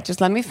 That's right.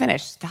 Just let me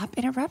finish. Stop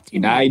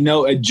interrupting me. I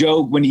know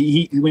Joe, when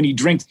he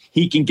drinks,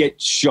 he can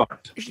get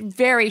sharp.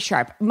 Very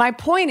sharp. My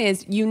point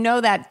is,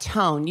 that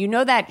tone.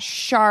 That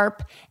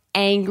sharp,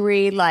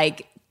 angry,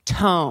 like,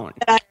 tone.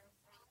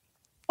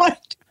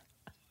 What?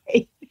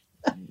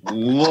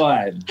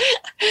 What?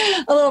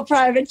 A little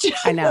private joke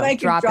I know. that I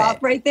can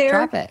drop right there.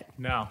 Drop it.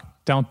 No,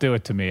 don't do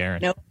it to me,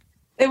 Erinn. Nope.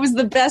 It was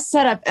the best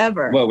setup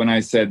ever. Well, when I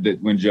said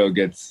that when Joe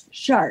gets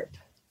sharp.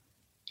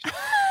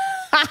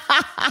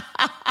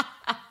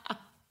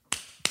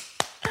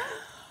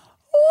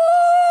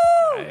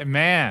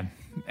 Man,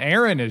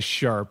 Erinn is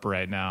sharp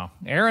right now.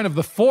 Erinn, of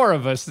the 4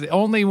 of us, the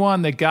only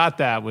one that got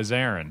that was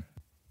Erinn.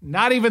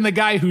 Not even the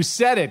guy who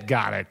said it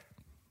got it.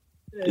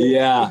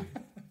 Yeah.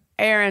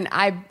 Erinn,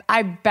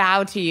 I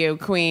bow to you,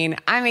 queen.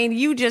 I mean,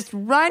 you just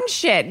run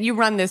shit. You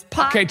run this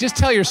podcast. Okay, just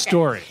tell your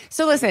story.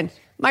 So listen,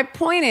 my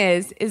point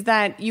is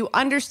that you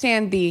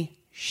understand the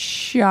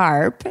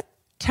sharp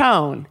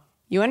tone.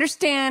 You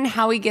understand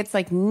how he gets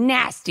like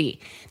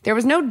nasty. There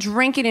was no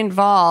drinking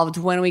involved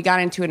when we got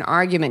into an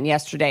argument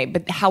yesterday.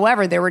 But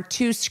however, there were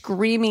 2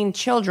 screaming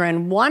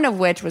children, one of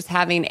which was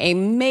having a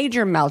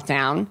major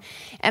meltdown.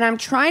 And I'm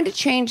trying to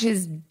change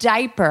his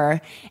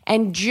diaper.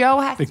 And Joe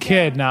has the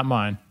kid, not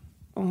mine.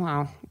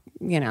 Well,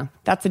 you know,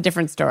 that's a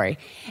different story.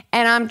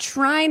 And I'm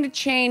trying to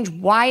change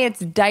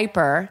Wyatt's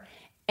diaper.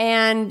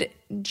 And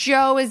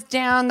Joe is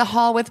down the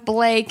hall with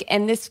Blake,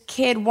 and this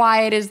kid,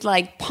 Wyatt, is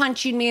like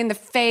punching me in the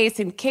face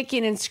and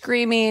kicking and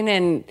screaming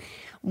and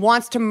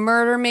wants to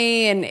murder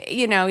me. And,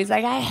 you know, he's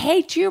like, I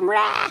hate you,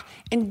 rah.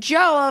 And Joe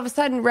all of a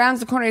sudden rounds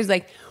the corner. He's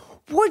like,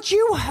 would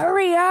you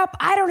hurry up?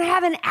 I don't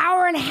have an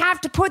hour and a half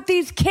to put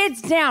these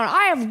kids down.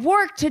 I have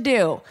work to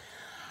do.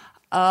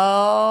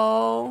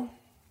 Oh,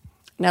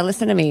 now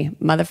listen to me,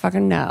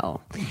 motherfucker,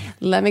 no.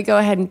 Let me go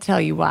ahead and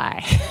tell you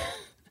why.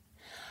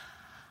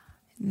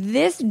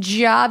 This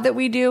job that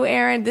we do,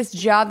 Erinn, this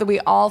job that we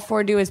all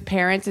 4 do as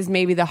parents is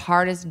maybe the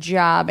hardest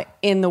job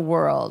in the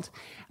world.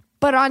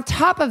 But on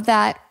top of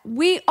that,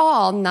 we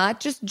all, not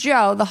just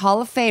Joe, the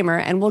Hall of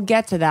Famer, and we'll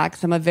get to that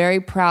because I'm a very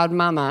proud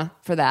mama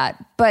for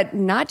that, but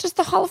not just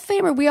the Hall of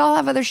Famer, we all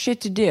have other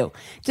shit to do.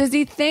 Does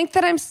he think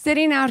that I'm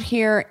sitting out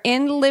here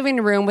in the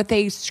living room with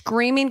a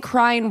screaming,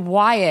 crying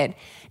Wyatt,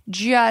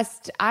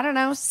 just, I don't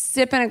know,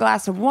 sipping a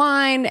glass of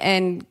wine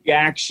and...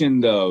 Reaction,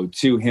 though,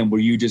 to him, were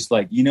you just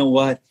like, you know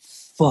what?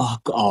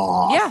 Fuck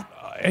off. Yeah.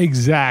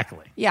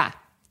 Exactly. Yeah.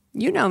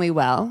 You know me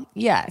well.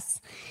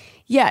 Yes.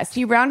 Yes.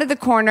 He rounded the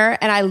corner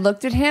and I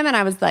looked at him and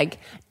I was like,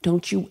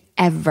 don't you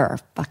ever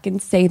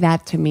fucking say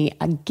that to me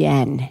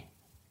again.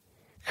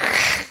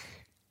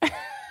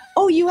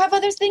 Oh, you have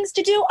other things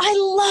to do? I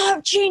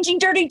love changing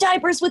dirty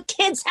diapers with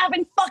kids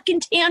having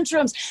fucking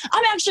tantrums.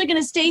 I'm actually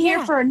going to stay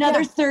here for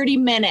another 30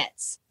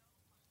 minutes.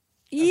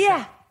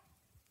 Yeah.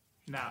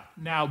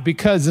 Now,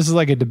 because this is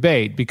like a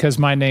debate, because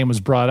my name was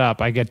brought up,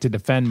 I get to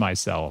defend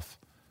myself.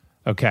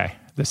 Okay.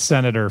 The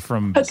senator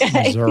from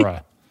Missouri.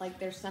 Like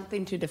there's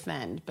something to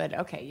defend, but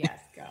okay, yes,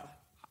 go.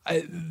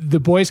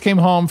 The boys came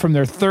home from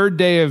their 3rd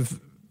day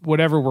of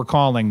whatever we're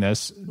calling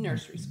this.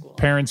 Nursery school.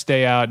 Parents'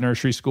 day out,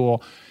 nursery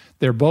school.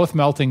 They're both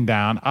melting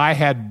down. I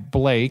had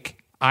Blake.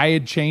 I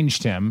had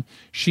changed him.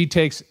 She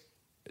takes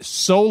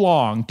so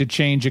long to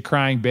change a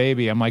crying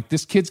baby. I'm like,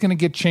 this kid's going to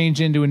get changed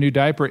into a new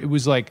diaper. It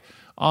was like...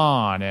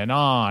 on.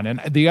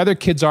 And the other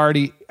kid's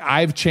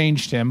I've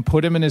changed him,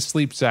 put him in his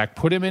sleep sack,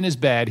 put him in his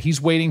bed. He's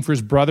waiting for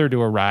his brother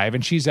to arrive,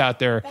 and she's out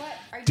there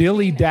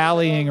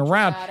dilly-dallying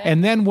around.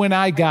 And then when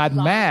I got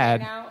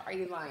mad,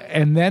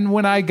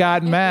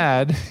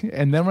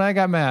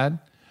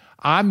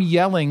 I'm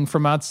yelling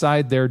from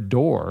outside their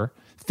door,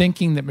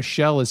 thinking that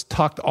Michelle is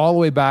tucked all the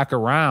way back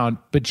around,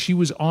 but she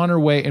was on her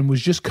way and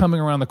was just coming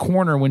around the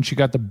corner when she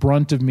got the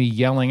brunt of me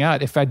yelling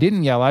out. If I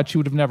didn't yell out, she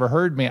would have never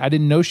heard me. I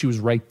didn't know she was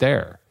right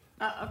there.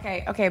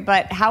 Okay.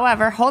 But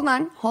however, hold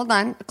on.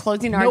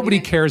 Closing argument.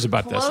 Nobody cares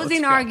about this.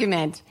 Closing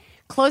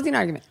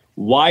argument.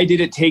 Why did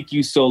it take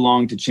you so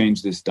long to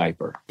change this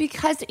diaper?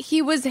 Because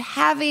he was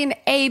having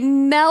a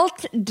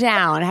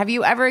meltdown. Have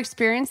you ever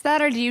experienced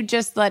that, or do you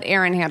just let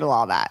Erinn handle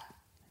all that?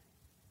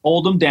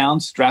 Hold him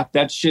down, strap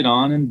that shit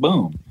on, and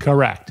boom.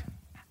 Correct.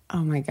 Oh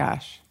my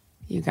gosh.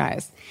 You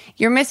guys,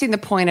 you're missing the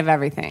point of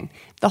everything.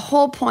 The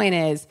whole point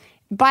is,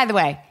 by the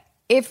way,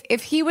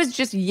 If he was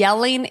just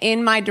yelling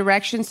in my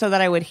direction so that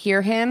I would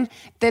hear him,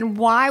 then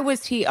why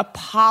was he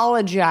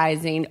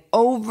apologizing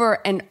over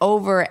and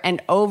over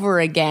and over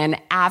again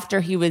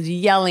after he was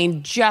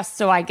yelling just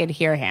so I could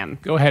hear him?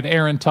 Go ahead,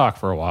 Erinn, talk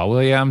for a while,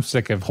 will you? I'm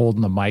sick of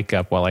holding the mic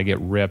up while I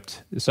get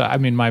ripped. So, I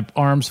mean, my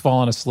arm's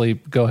falling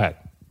asleep. Go ahead.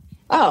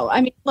 Oh,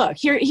 I mean, look,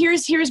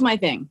 here's my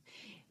thing.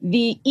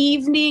 The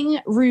evening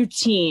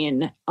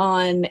routine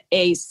on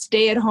a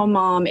stay-at-home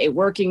mom, a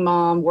working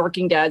mom,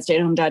 working dad,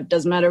 stay-at-home dad,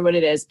 doesn't matter what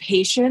it is,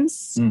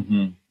 patience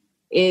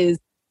is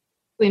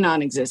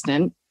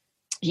non-existent.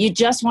 You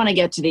just want to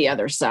get to the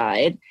other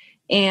side.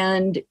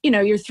 And, you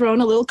know, you're throwing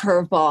a little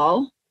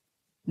curveball,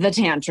 the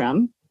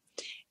tantrum,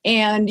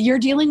 and you're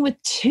dealing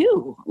with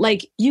 2.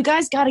 Like, you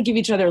guys got to give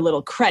each other a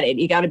little credit.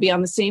 You got to be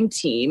on the same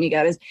team. You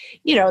got to,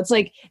 you know, it's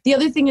like, the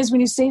other thing is when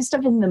you say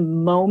stuff in the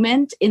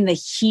moment, in the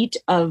heat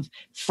of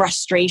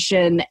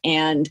frustration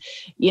and,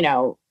 you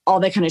know, all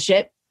that kind of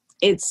shit,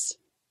 it's,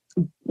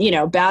 you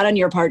know, bad on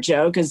your part,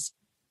 Joe, because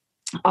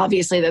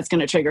obviously that's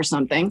going to trigger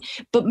something.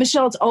 But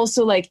Michelle, it's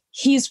also like,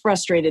 he's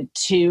frustrated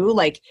too,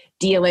 like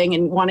dealing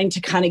and wanting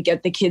to kind of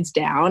get the kids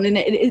down. And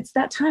it's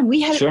that time.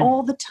 We had it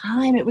all the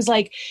time. It was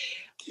like,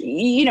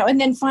 you know,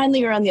 and then finally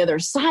you're on the other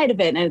side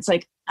of it, and it's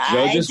like,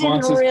 Joe just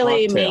wants his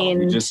cocktail.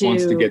 He just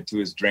wants to get to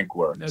his drink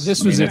work. No,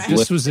 this was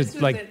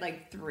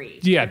like 3.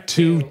 Yeah,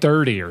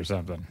 2:30 or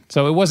something.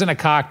 So it wasn't a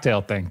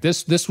cocktail thing.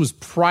 This was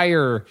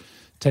prior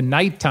to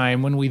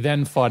nighttime when we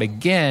then fought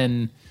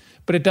again.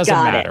 But it doesn't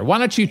matter. Why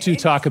don't you two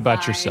talk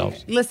about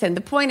yourselves? Listen,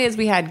 the point is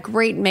we had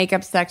great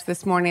makeup sex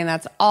this morning, and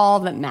that's all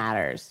that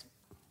matters.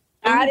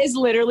 That is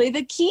literally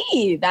the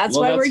key. That's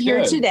why we're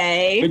here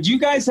today. But you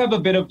guys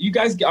you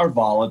guys are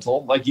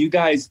volatile. Like you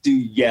guys do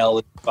yell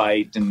and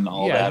fight and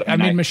all that. I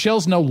mean,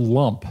 Michelle's no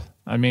lump.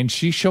 I mean,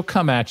 she'll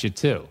come at you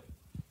too.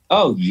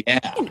 Oh, yeah.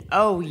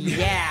 Oh,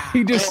 yeah.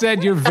 He just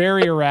said you're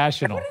very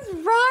irrational. What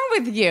is wrong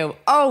with you?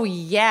 Oh,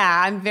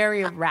 yeah, I'm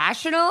very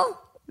irrational?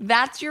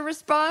 That's your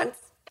response?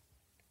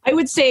 I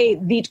would say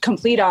the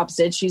complete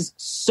opposite. She's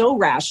so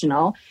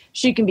rational.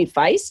 She can be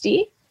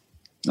feisty,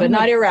 but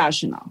not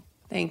irrational.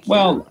 Thank you.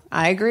 Well,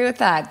 I agree with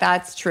that.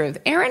 That's truth.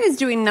 Erinn is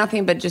doing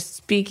nothing but just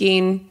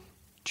speaking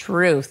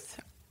truth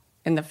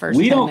in the first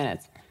 10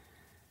 minutes.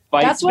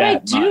 That's what I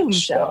do,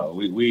 Michelle.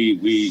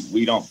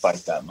 We don't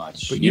fight that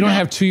much. But you don't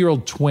have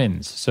 2-year-old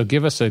twins, so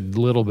give us a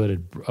little bit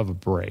of a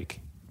break.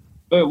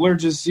 But we're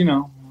just,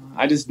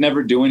 I just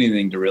never do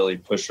anything to really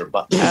push her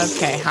buttons.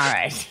 Okay, all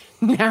right.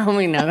 Now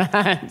we know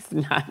that's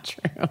not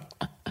true.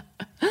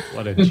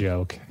 What a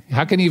joke.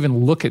 How can you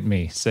even look at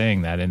me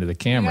saying that into the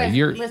camera?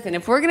 Listen,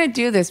 if we're going to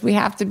do this, we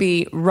have to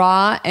be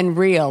raw and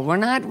real. We're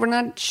not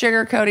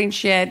sugarcoating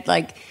shit.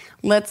 Like,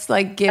 let's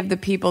give the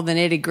people the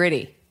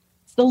nitty-gritty.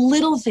 It's the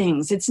little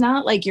things. It's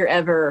not like you're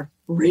ever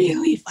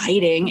really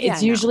fighting.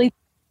 It's usually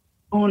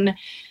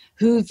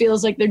who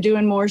feels like they're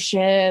doing more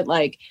shit,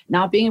 like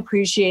not being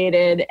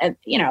appreciated at,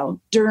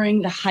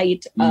 during the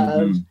height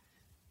of,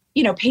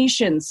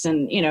 patience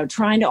and,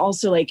 trying to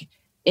also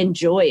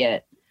enjoy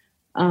it.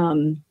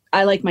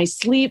 I like my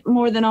sleep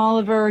more than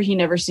Oliver. He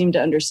never seemed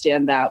to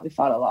understand that. We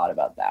fought a lot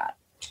about that.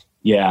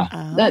 Yeah.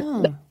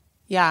 That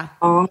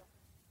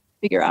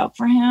figure out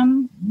for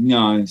him.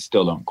 No, I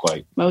still don't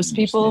quite. Most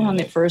people when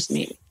they first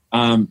meet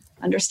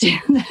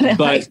understand that.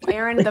 But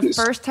Erinn, the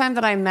first time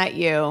that I met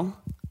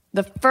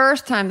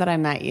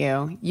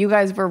you, you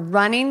guys were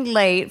running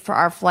late for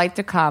our flight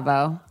to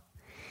Cabo.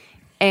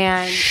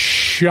 And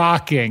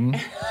shocking.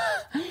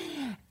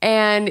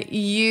 And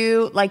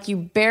you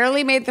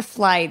barely made the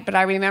flight, but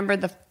I remember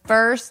the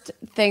first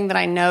thing that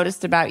I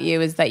noticed about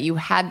you is that you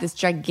had this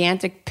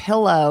gigantic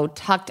pillow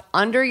tucked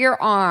under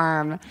your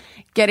arm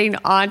getting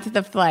onto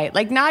the flight.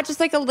 Not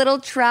just a little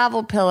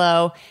travel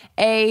pillow,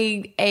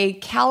 a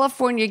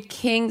California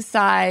king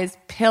size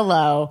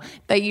pillow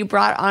that you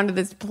brought onto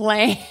this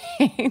plane.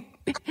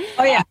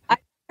 Oh yeah.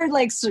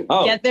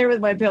 Get there with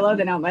my pillow,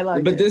 then out my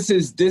luggage. But this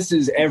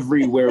is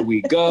everywhere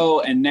we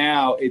go, and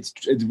now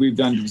we've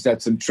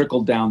had some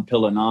trickle down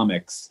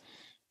pillonomics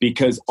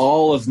because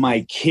all of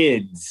my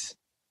kids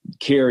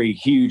carry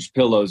huge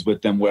pillows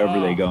with them wherever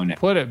they go now.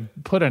 Put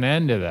an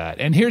end to that.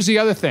 And here's the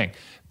other thing: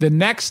 the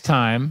next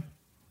time,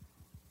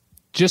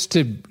 just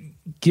to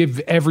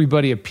give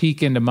everybody a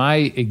peek into my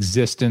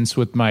existence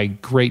with my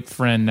great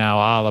friend now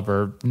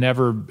Oliver,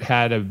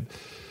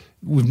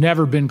 we've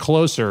never been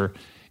closer.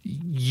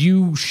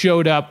 You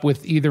showed up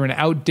with either an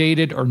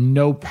outdated or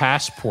no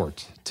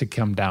passport to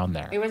come down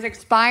there. It was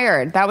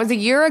expired. That was a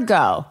year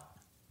ago.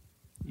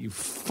 You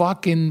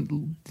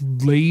fucking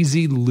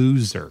lazy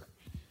loser.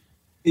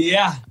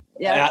 Yeah.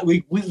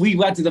 We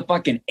went to the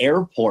fucking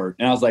airport,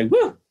 and I was like,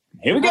 woo,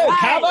 here we go,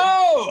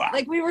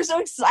 Cabo! We were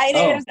so excited.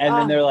 Oh, and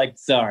then they're like,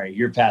 sorry,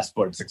 your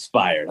passport's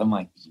expired. I'm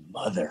like,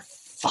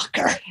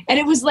 motherfucker. And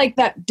it was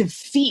that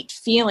defeat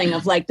feeling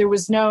of there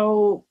was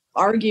no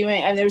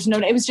arguing, and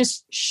it was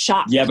just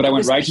shock. Yeah, but I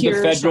went right to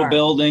the federal shock.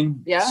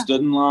 Building,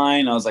 stood in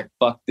line. I was like,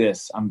 fuck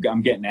this. I'm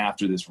getting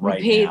after this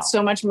right now. We paid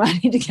so much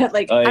money to get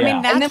I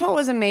mean, that's what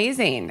was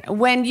amazing.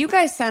 When you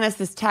guys sent us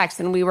this text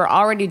and we were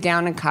already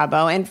down in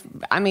Cabo, and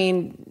I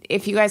mean,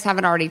 if you guys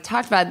haven't already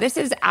talked about it, this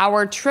is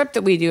our trip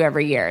that we do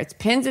every year. It's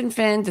Pins and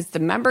Fins, it's the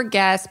member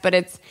guests, but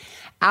it's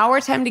our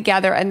time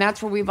together, and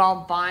that's where we've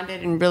all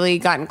bonded and really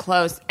gotten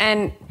close.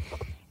 And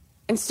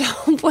so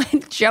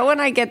when Joe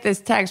and I get this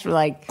text, we're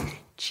like,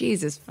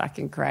 Jesus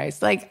fucking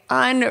Christ.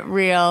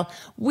 Unreal.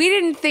 We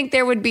didn't think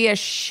there would be a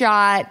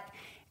shot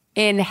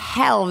in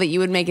hell that you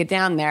would make it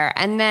down there.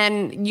 And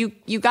then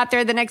you got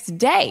there the next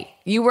day.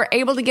 You were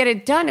able to get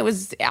it done.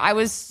 I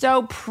was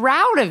so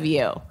proud of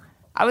you.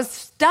 I was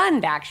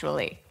stunned,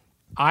 actually.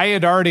 I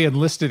had already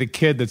enlisted a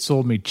kid that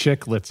sold me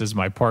chiclets as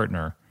my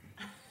partner.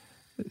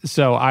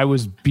 So I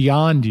was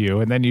beyond you.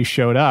 And then you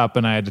showed up,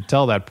 and I had to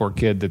tell that poor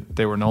kid that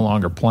they were no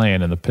longer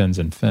playing in the Pins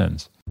and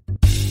Fins.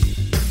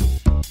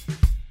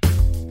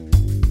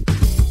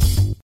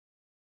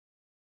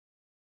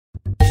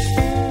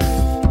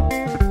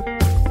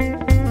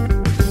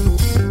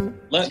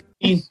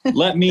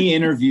 Let me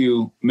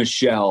interview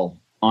Michelle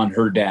on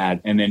her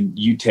dad, and then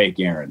you take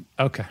Erinn.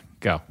 Okay,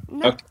 go.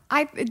 No,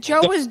 okay.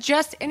 Joe was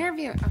just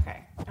interviewing.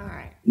 Okay, all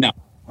right. No.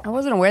 I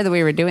wasn't aware that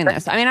we were doing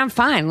this. I mean, I'm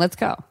fine. Let's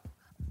go.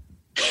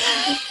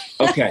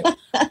 Okay.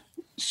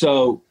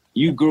 So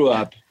you grew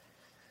up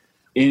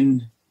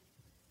in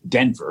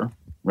Denver,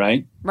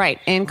 right? Right,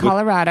 in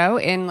Colorado,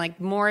 in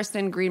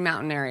Morrison, Green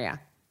Mountain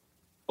area.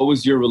 What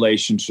was your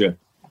relationship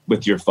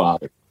with your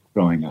father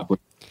growing up?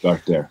 Let's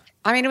start there.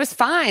 I mean, it was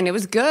fine. It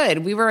was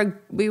good. We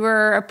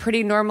were a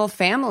pretty normal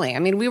family. I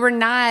mean, we were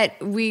not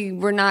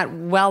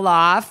well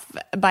off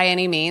by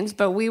any means,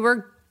 but we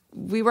were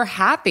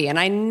happy. And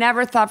I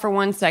never thought for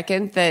one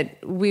second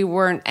that we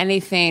weren't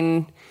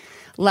anything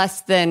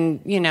less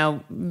than,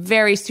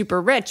 very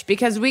super rich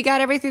because we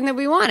got everything that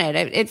we wanted.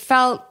 It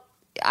felt,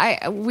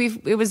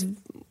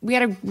 we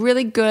had a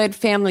really good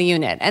family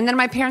unit. And then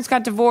my parents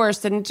got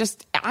divorced and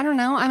just, I don't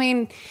know. I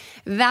mean,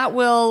 that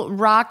will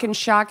rock and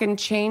shock and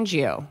change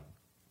you.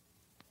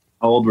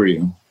 How old were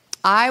you?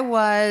 I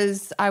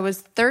was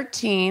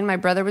 13. My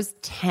brother was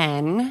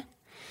 10.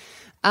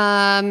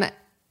 And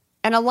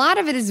a lot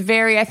of it is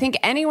I think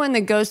anyone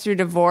that goes through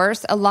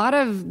divorce, a lot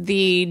of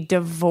the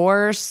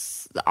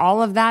divorce,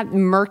 all of that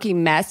murky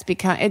mess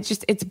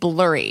it's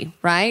blurry,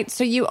 right?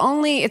 So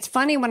it's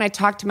funny when I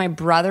talk to my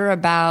brother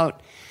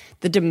about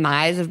the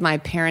demise of my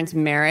parents'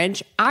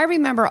 marriage, I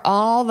remember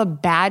all the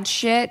bad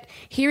shit.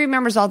 He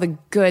remembers all the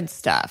good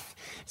stuff.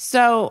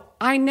 So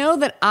I know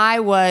that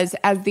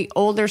as the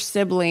older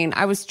sibling,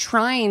 I was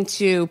trying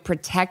to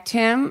protect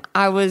him.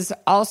 I was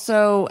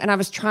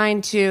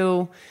trying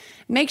to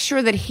make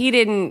sure that he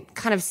didn't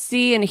kind of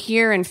see and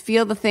hear and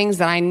feel the things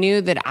that I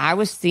knew that I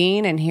was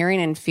seeing and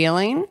hearing and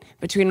feeling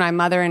between my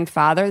mother and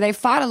father. They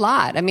fought a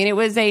lot. I mean, it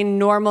was a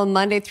normal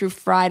Monday through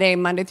Friday,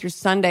 Monday through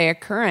Sunday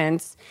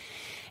occurrence.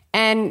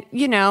 And,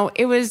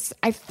 it was,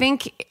 I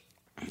think,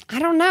 I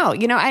don't know,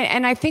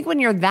 and I think when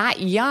you're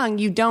that young,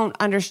 you don't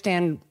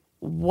understand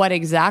what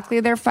exactly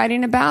they're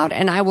fighting about.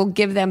 And I will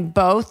give them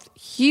both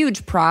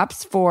huge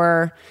props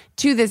for,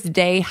 to this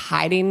day,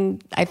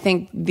 hiding, I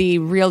think, the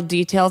real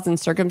details and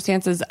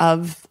circumstances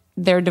of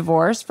their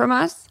divorce from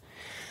us.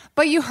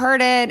 But you heard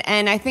it.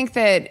 And I think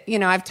that,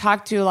 I've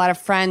talked to a lot of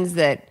friends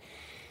that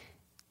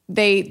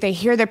they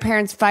hear their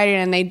parents fighting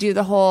and they do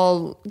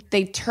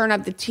they turn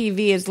up the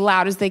TV as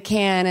loud as they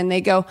can and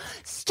they go,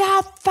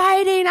 "Stop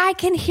fighting. I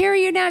can hear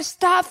you now.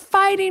 Stop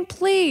fighting,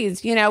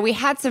 please." We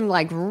had some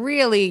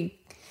really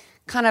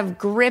kind of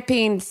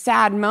gripping,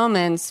 sad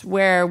moments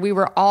where we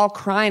were all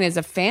crying as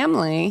a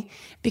family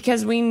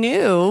because we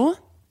knew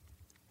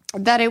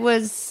that it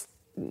wasn't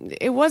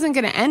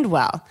going to end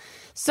well.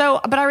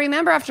 So, but I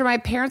remember after my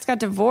parents got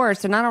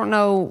divorced, and I don't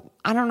know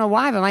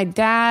why, but my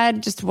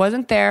dad just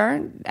wasn't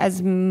there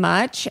as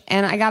much,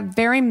 and I got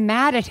very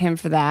mad at him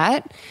for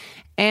that.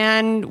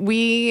 And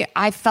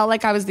I felt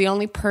like I was the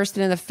only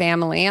person in the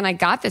family, and I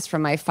got this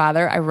from my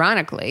father,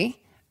 ironically.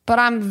 But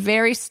I'm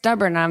very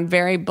stubborn, and I'm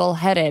very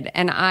bullheaded,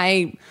 and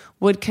I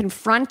would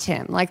confront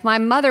him. Like my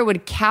mother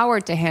would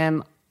cower to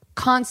him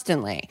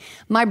constantly.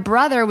 My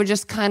brother would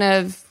just kind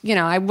of,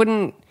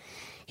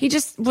 he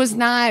just was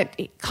not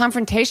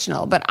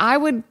confrontational, but I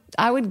would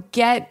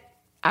get,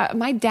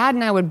 my dad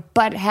and I would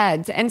butt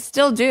heads and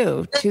still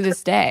do to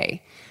this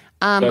day.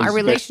 Our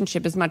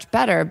relationship is much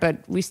better, but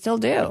we still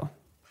do.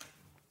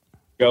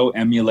 Go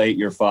emulate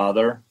your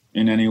father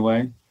in any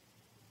way?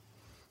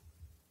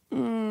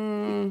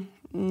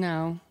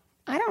 No,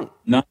 I don't.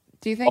 No.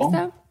 Do you think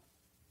so?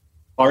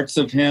 Parts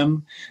of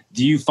him?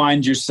 Do you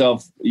find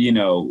yourself,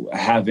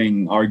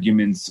 having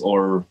arguments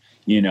or,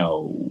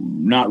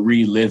 not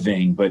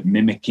reliving, but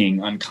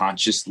mimicking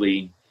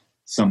unconsciously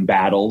some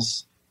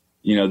battles,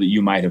 that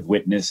you might have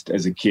witnessed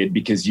as a kid?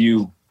 Because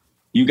you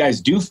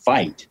guys do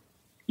fight.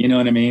 You know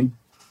what I mean?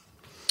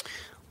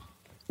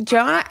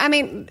 Joe,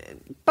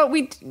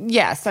 we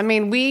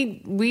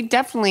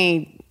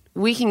definitely,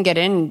 we can get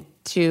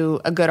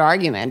into a good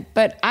argument,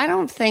 but I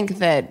don't think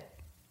that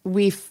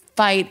we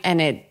fight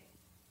and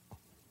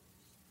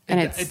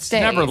it's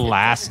never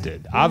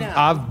lasted.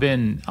 I've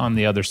been on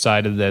the other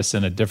side of this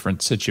in a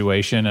different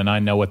situation, and I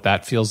know what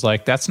that feels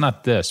like. That's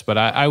not this, but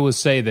I will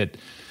say that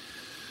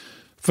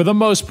for the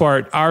most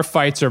part, our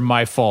fights are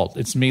my fault.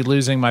 It's me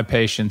losing my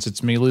patience.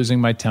 It's me losing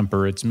my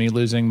temper. It's me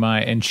losing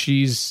and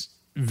she's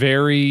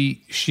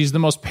the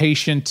most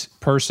patient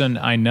person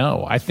I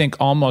know. I think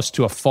almost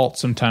to a fault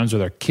sometimes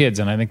with our kids,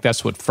 and I think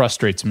that's what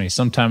frustrates me.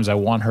 Sometimes I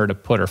want her to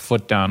put her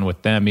foot down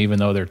with them, even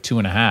though they're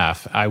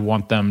 2.5. I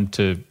want them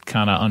to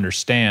kind of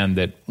understand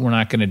that we're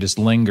not going to just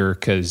linger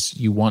because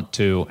you want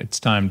to. It's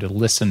time to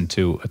listen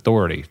to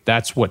authority.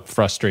 That's what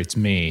frustrates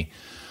me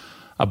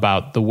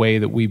about the way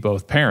that we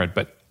both parent.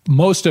 But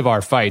most of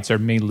our fights are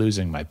me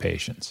losing my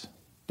patience.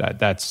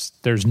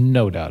 There's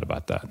no doubt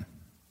about that.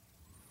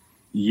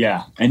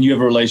 Yeah. And you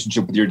have a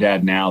relationship with your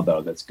dad now,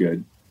 though. That's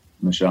good.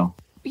 Michelle?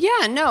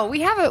 Yeah, no,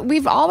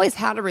 we've always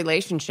had a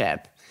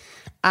relationship,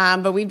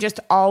 but we've just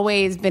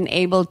always been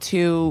able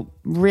to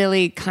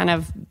really kind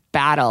of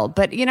battle.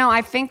 But,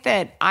 I think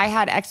that I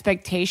had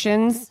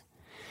expectations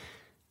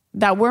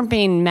that weren't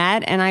being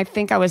met. And I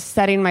think I was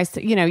setting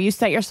you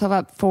set yourself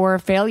up for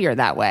failure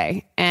that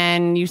way.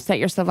 And you set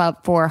yourself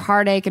up for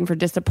heartache and for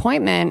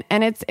disappointment.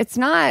 And it's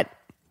not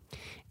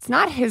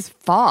his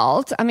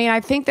fault. I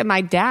think that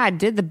my dad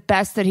did the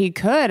best that he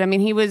could.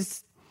 He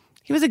was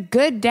a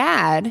good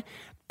dad,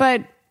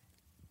 but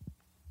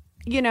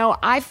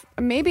I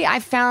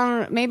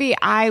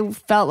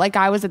felt like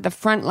I was at the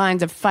front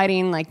lines of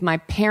fighting like my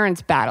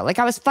parents' battle. Like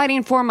I was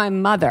fighting for my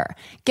mother,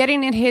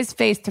 getting in his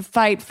face to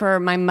fight for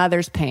my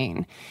mother's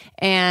pain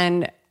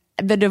and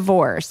the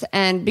divorce.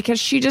 And because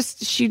she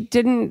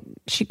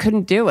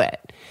couldn't do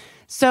it.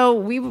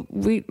 So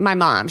my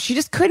mom, she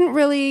just couldn't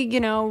really,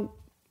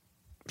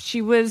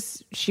 she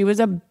was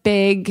a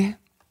big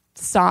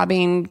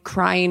sobbing,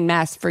 crying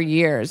mess for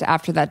years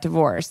after that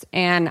divorce.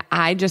 And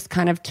I just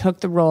kind of took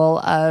the role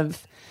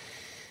of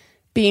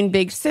being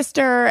big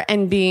sister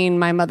and being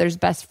my mother's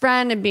best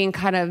friend and being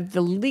kind of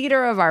the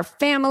leader of our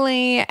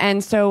family.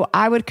 And so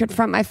I would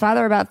confront my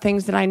father about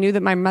things that I knew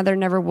that my mother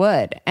never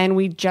would. And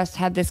we just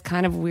had this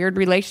kind of weird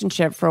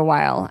relationship for a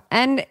while.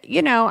 And,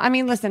 you know, I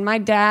mean, listen, my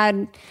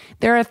dad,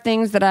 there are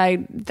things that I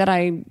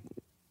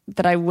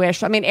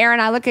wish. I mean, Erinn,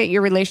 I look at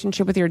your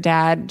relationship with your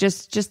dad,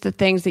 just the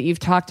things that you've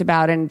talked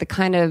about and the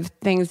kind of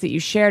things that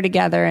you share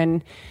together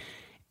and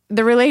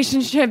the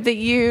relationship that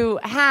you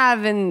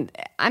have. And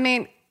I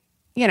mean,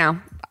 you know,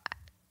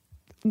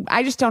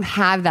 I just don't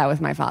have that with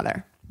my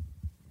father.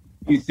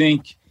 You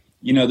think,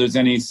 you know, there's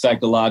any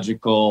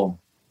psychological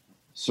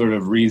sort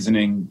of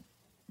reasoning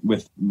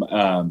with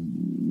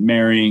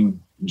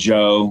marrying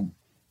Joe,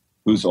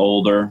 who's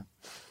older,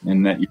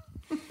 and that you're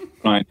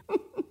trying,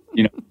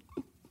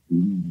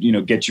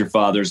 get your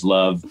father's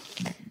love?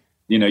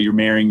 You know, you're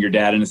marrying your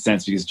dad in a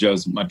sense because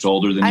Joe's much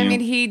older than you. I mean,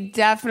 he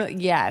definitely,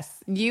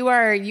 yes. You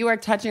are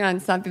touching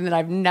on something that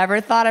I've never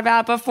thought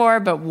about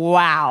before, but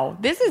wow.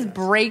 This is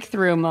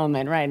breakthrough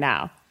moment right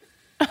now.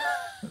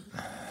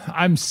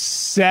 I'm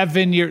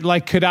 7 years,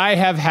 like, could I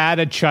have had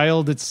a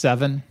child at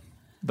 7?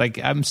 Like,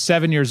 I'm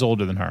 7 years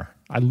older than her.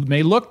 I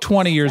may look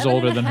 20 years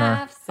older than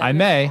her. I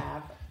may,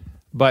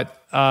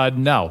 but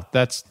no,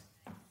 that's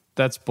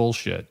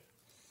bullshit.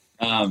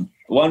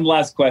 One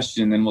last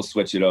question, then we'll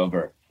switch it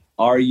over.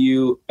 Are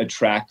you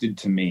attracted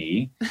to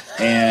me?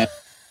 And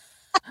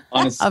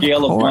on a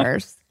scale of one,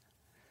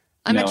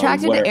 I'm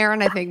attracted to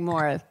Erinn, I think,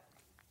 more.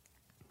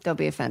 They'll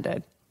be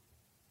offended.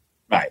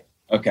 Right.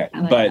 Okay.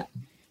 But,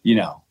 you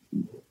know,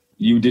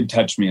 you did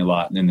touch me a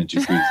lot in the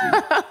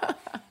jacuzzi.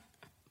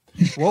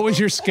 What was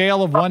your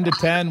scale of 1 to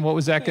 10? What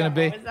was that going to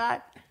be? What was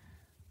that?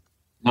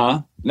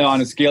 Huh? No,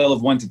 on a scale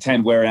of 1 to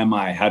 10, where am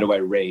I? How do I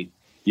rate,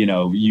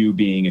 you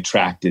being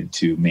attracted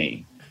to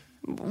me?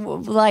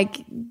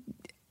 Like,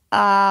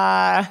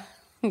 gosh,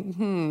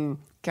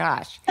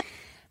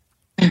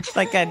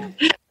 like a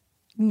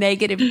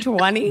negative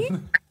 20.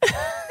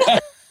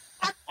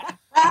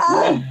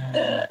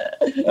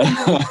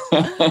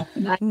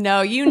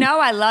 No,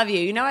 I love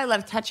you. I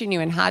love touching you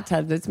in hot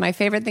tubs. It's my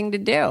favorite thing to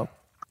do.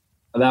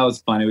 That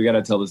was funny. We got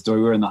to tell the story.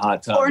 We were in the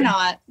hot tub. Or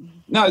not.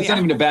 No, it's not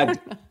even a bad.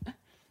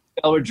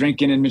 We're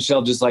drinking, and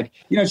Michelle just like,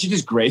 she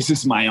just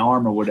graces my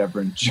arm or whatever.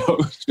 And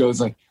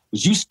Joe's like,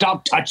 would you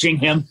stop touching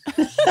him?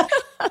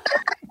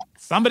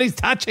 Somebody's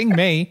touching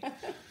me.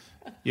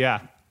 Yeah.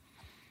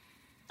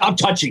 Stop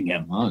touching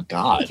him. Oh,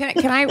 God.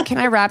 Can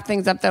I wrap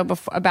things up, though,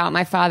 about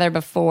my father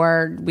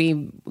before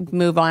we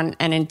move on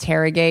and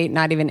interrogate,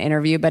 not even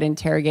interview, but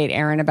interrogate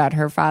Erinn about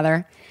her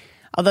father?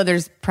 Although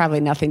there's probably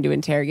nothing to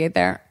interrogate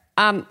there.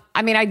 I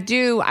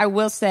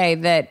will say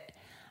that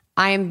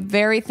I am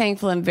very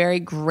thankful and very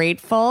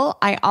grateful.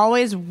 I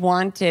always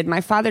wanted,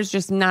 my father's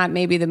just not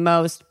maybe the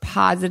most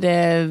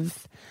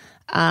positive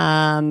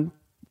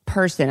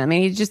person. I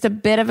mean, he's just a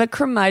bit of a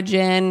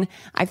curmudgeon.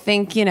 I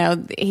think,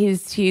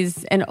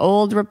 he's an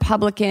old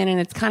Republican, and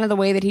it's kind of the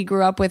way that he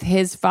grew up with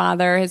his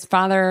father. His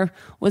father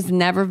was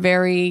never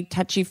very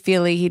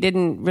touchy-feely. He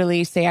didn't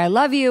really say, I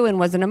love you, and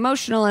wasn't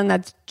emotional, and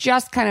that's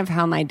just kind of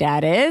how my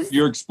dad is.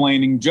 You're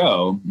explaining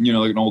Joe,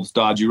 like an old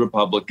stodgy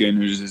Republican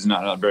who's just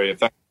not very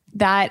effective.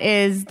 That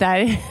is.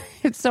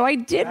 So I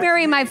did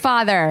marry my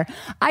father.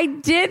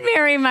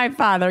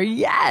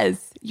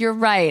 Yes. You're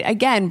right.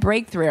 Again,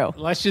 breakthrough.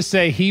 Let's just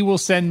say he will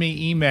send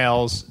me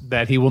emails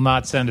that he will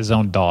not send his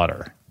own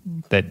daughter.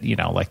 That,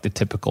 like the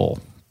typical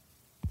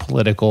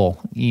political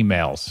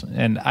emails.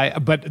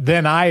 But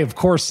then I, of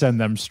course,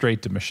 send them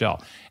straight to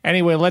Michelle.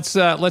 Anyway,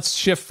 let's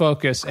shift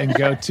focus and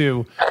go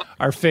to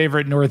our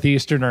favorite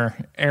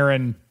Northeasterner,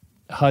 Erinn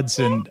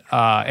Hudson.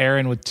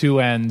 Erinn with 2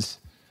 N's.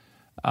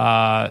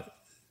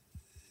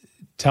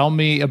 Tell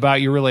me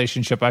about your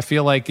relationship. I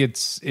feel like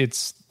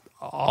it's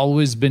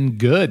always been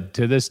good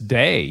to this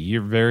day.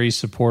 You're very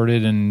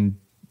supported and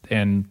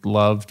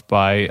loved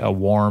by a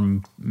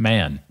warm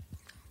man.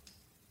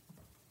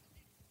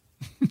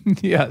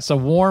 Yes, a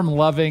warm,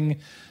 loving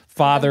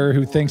father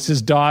who thinks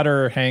his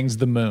daughter hangs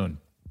the moon.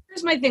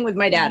 Here's my thing with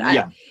my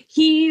dad.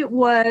 He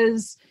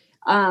was,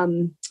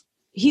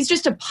 he's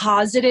just a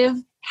positive,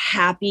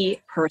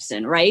 happy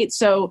person, right?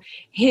 So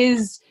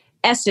his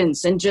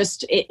essence and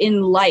just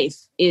in life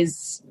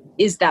is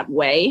that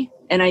way.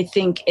 And I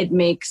think it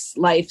makes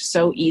life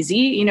so easy.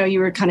 You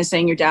were kind of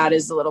saying your dad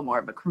is a little more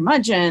of a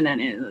curmudgeon and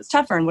it's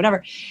tougher and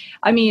whatever.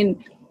 I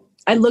mean,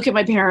 I look at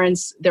my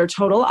parents, they're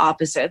total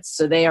opposites.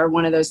 So they are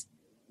one of those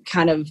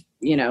kind of,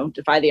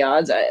 defy the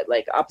odds,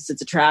 like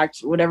opposites attract,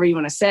 whatever you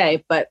want to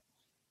say, but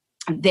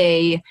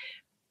they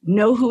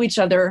know who each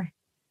other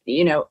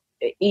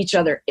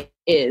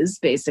is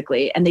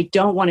basically, and they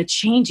don't want to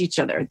change each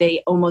other.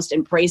 They almost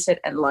embrace it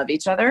and love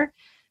each other.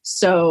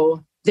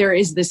 So there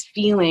is this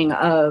feeling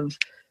of,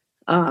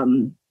 I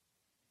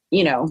don't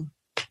know,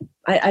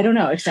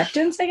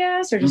 acceptance, I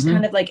guess, or just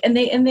kind of like, and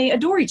they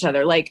adore each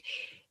other. Like,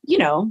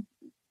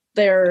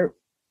 it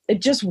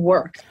just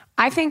works.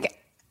 I think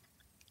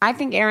I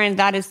think, Erinn,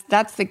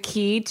 that's the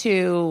key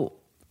to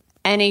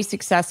any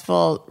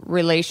successful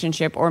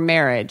relationship or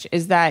marriage,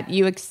 is that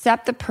you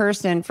accept the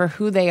person for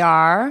who they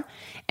are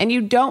and you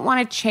don't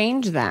want to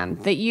change them,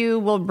 that you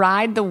will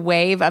ride the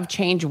wave of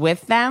change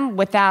with them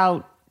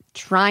without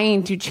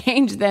trying to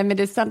change them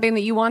into something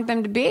that you want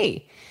them to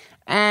be.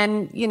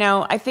 And,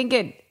 I think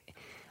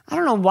I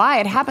don't know why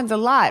it happens a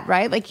lot,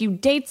 right? Like you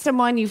date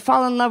someone, you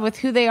fall in love with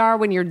who they are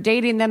when you're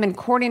dating them and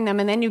courting them,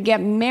 and then you get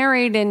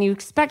married and you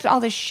expect all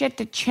this shit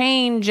to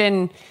change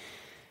and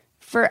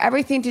for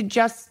everything to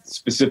just...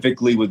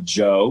 Specifically with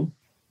Joe,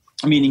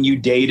 meaning you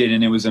dated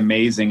and it was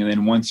amazing, and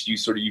then once you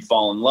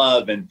fall in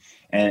love and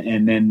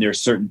then there's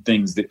certain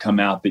things that come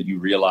out that you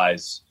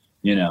realize,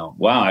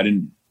 wow, I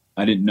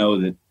didn't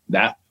know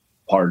that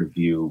part of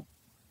you,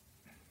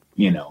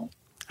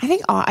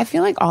 I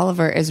feel like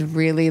Oliver is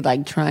really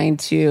like trying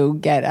to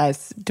get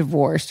us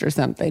divorced or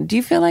something. Do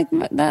you feel like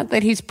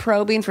that he's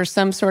probing for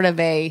some sort of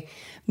a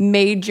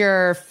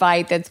major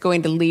fight that's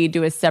going to lead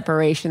to a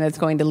separation, that's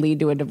going to lead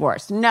to a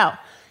divorce? No.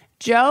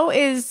 Joe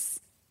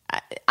is,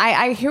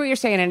 I hear what you're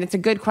saying, and it's a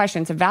good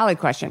question. It's a valid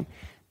question.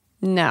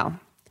 No.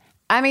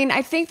 I mean,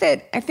 I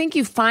think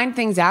you find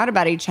things out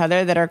about each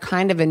other that are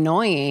kind of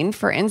annoying.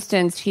 For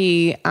instance,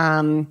 he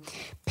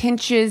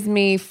pinches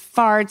me,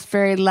 farts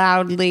very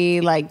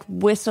loudly, like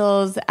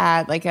whistles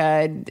at like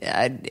an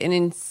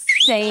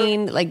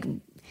insane like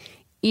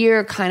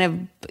ear kind of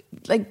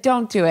like,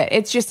 don't do it.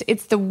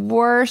 It's the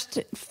worst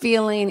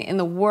feeling in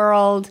the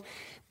world.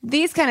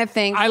 These kind of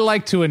things. I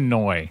like to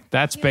annoy.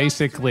 That's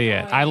basically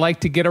it. I like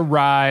to get a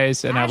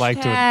rise, and I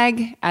like to...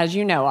 Hashtag, as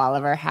you know,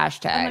 Oliver,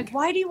 hashtag. I'm like,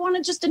 why do you want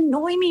to just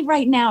annoy me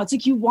right now? It's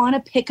like you want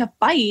to pick a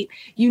fight.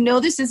 You know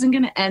this isn't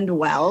going to end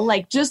well.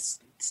 Like,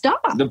 just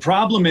stop. The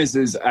problem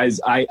is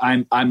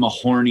I'm a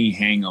horny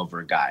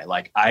hangover guy.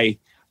 Like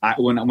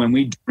when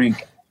we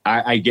drink,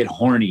 I get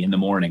horny in the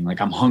morning. Like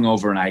I'm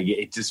hungover and I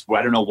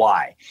don't know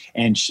why.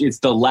 And it's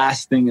the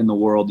last thing in the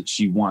world that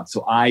she wants.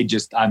 So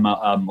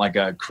I'm like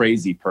a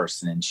crazy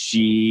person, and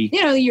she,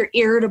 you're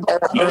irritable.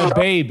 You're a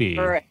baby.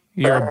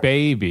 You're a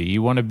baby.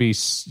 You want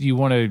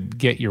to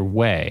get your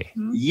way.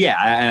 Yeah.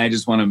 And I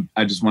just want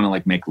to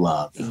like make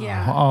love.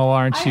 Yeah. Oh,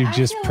 aren't you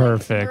just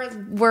perfect? Like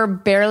we're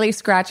barely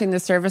scratching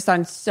the surface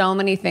on so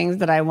many things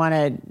that I want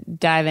to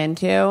dive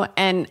into.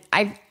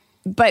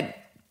 But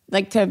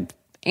like to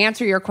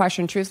answer your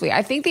question truthfully,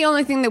 I think the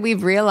only thing that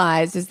we've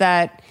realized is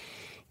that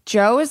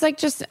Joe is like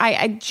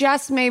I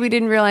just maybe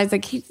didn't realize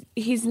like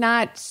he's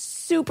not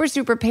super,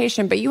 super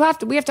patient, but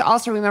we have to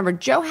also remember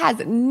Joe has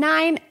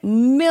 9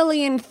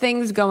 million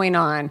things going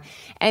on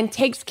and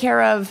takes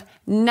care of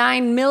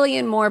 9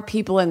 million more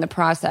people in the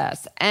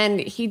process. And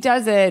he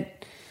does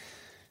it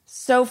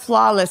so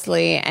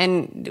flawlessly.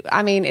 And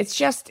I mean, it's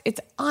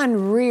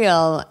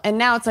unreal. And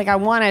now it's like, I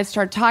want to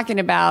start talking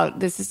about,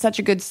 this is such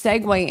a good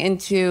segue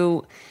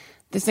into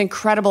this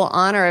incredible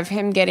honor of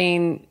him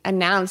getting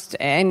announced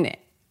and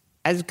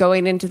as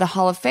going into the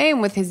Hall of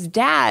Fame with his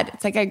dad.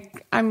 It's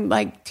like I'm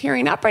like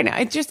tearing up right now.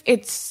 It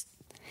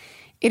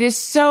is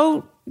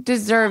so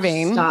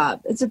deserving.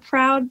 Stop. It's a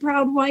proud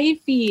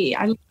wifey.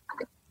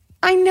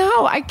 I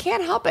know. I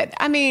can't help it.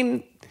 I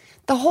mean,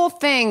 the whole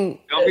thing.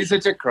 Don't be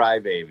such a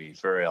crybaby,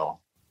 for real.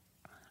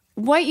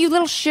 What, you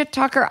little shit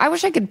talker? I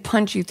wish I could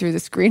punch you through the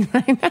screen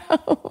right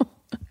now.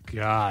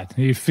 God,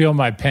 you feel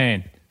my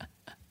pain.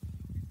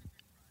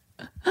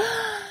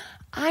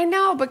 I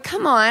know, but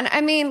come on.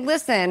 I mean,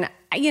 listen,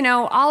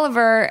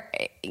 Oliver,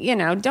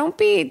 don't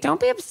be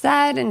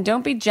upset and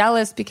don't be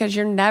jealous because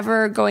you're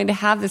never going to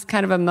have this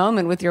kind of a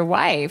moment with your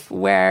wife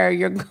where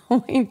you're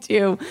going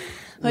to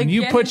like, when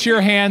you put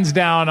your hands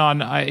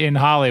down in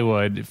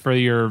Hollywood for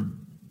your,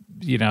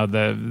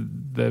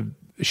 the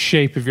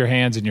shape of your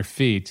hands and your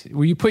feet.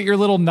 Will you put your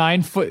little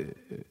size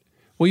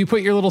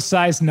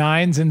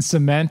 9s in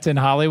cement in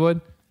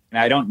Hollywood? And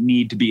I don't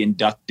need to be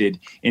inducted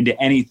into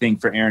anything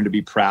for Erinn to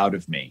be proud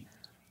of me.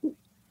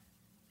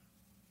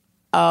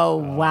 Oh,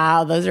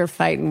 wow. Those are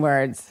fighting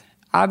words.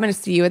 I'm going to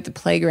see you at the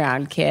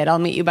playground, kid. I'll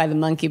meet you by the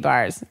monkey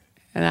bars,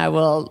 and I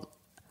will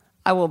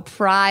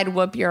pride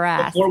whoop your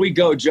ass. Before we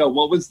go, Joe,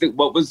 what was the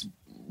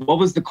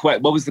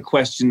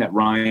question that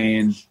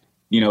Ryan,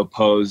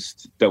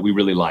 posed that we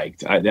really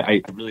liked?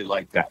 I really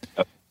liked that.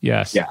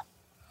 Yes. Yeah.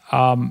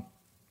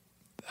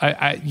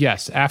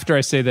 Yes. After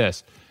I say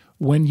this,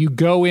 when you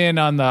go in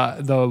on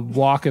the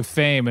Walk of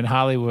Fame in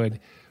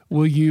Hollywood,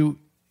 will you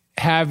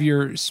have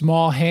your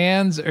small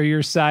hands or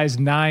your size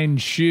 9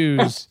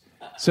 shoes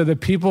so that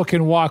people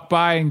can walk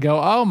by and go,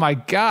 oh my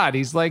God,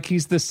 he's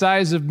the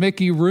size of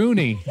Mickey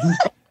Rooney.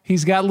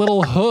 He's got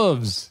little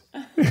hooves.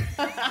 It's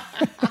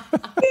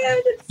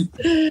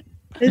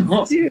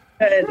too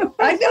good.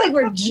 I feel like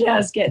we're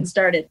just getting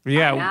started.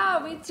 Yeah.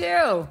 No, me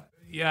too.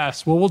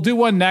 Yes. Well, we'll do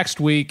one next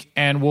week,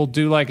 and we'll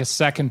do like a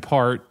second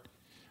part.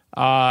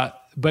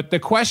 But the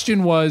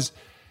question was,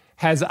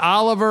 has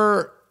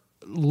Oliver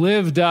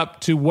lived up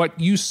to what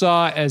you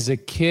saw as a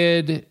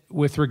kid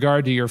with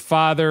regard to your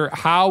father?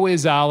 How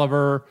is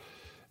Oliver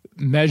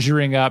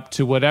measuring up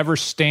to whatever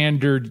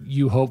standard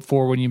you hoped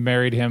for when you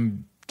married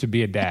him to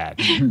be a dad?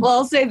 Well,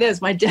 I'll say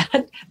this. My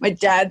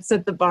dad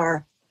set the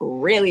bar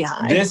really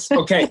high.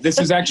 This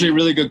is actually a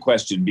really good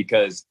question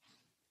because,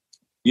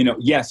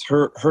 yes,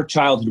 her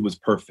childhood was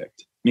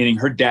perfect, meaning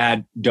her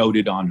dad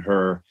doted on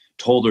her,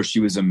 told her she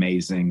was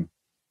amazing,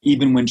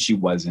 even when she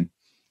wasn't.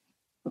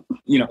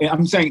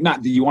 I'm saying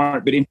not that you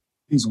aren't, but in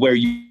things where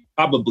you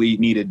probably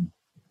needed,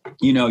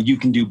 you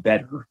can do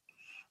better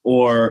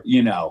or,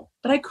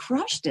 But I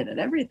crushed it at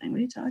everything. What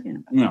are you talking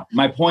about? No,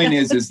 my point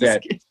is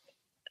that you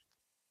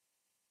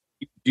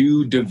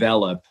do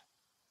develop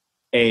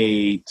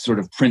a sort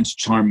of Prince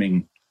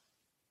Charming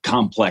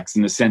complex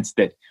in the sense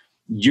that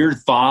your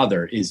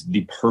father is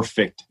the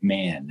perfect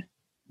man.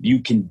 He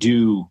could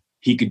do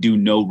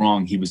no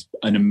wrong. He was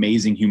an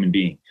amazing human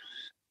being.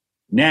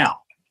 Now,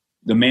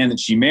 the man that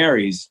she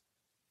marries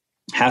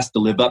has to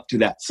live up to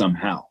that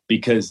somehow,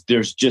 because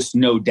there's just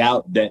no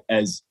doubt that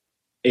as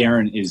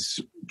Erinn is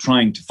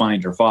trying to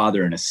find her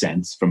father, in a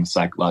sense, from a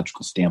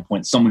psychological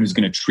standpoint, someone who's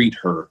going to treat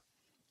her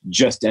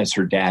just as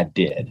her dad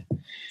did.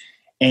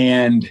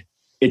 And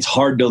it's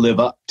hard to live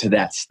up to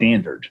that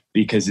standard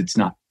because it's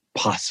not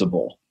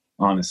possible,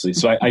 honestly.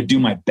 So I do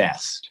my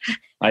best.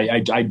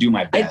 I do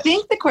my best. I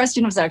think the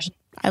question was actually...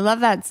 I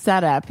love that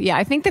setup. Yeah,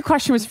 I think the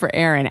question was for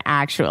Erinn,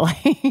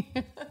 actually.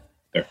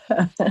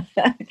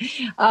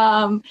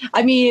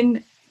 I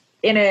mean,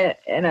 in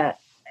a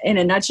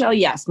nutshell,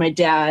 yes, my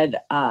dad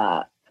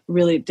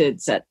really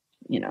did set,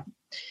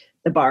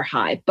 the bar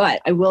high.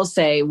 But I will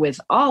say with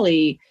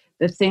Ollie,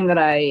 the thing that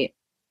I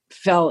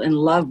fell in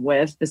love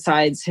with,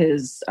 besides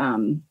his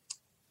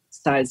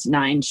size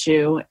 9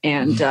 shoe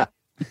and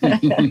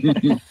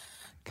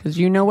because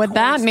you know what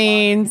that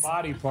means,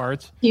 body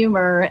parts,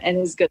 humor, and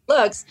his good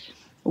looks,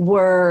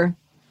 were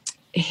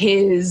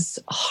his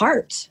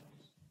heart.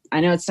 I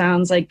know it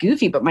sounds like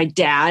goofy, but my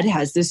dad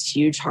has this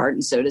huge heart,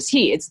 and so does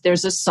he.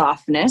 There's a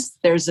softness,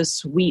 there's a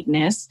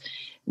sweetness,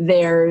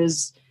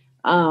 there's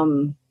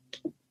not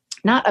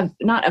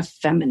a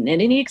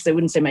femininity, because I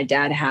wouldn't say my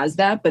dad has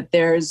that, but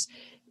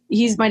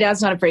my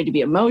dad's not afraid to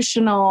be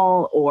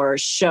emotional or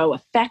show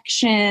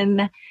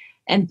affection,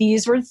 and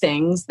these were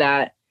things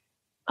that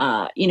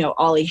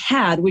Ollie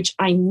had, which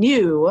I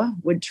knew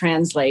would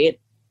translate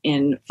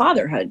in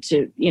fatherhood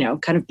to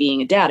kind of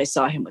being a dad. I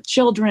saw him with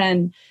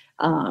children.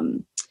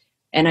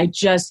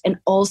 And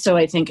also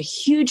I think a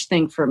huge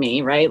thing for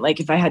me, right? Like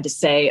if I had to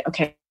say,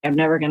 okay, I'm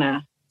never going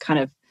to kind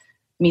of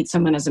meet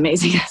someone as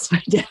amazing as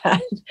my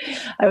dad,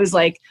 I was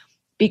like,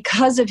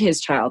 because of his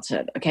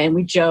childhood, okay, and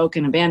we joke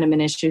and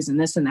abandonment issues and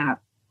this and that,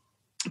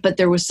 but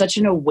there was such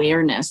an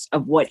awareness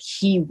of what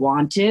he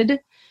wanted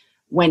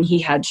when he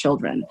had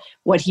children,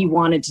 what he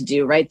wanted to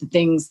do, right? The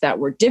things that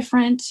were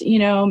different,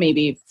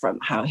 maybe from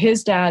how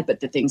his dad, but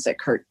the things that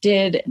Kurt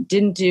did and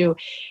didn't do.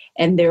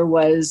 And there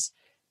was,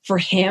 for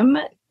him,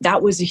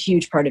 that was a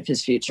huge part of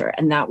his future.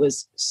 And that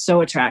was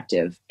so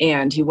attractive.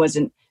 And he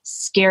wasn't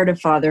scared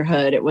of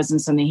fatherhood. It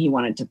wasn't something he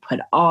wanted to put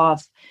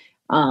off.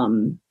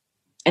 And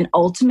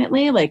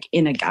ultimately, like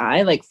in a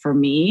guy, like for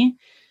me,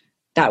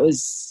 that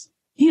was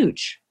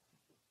huge.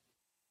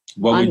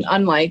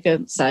 Unlike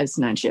a size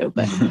 9 shoe,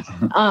 but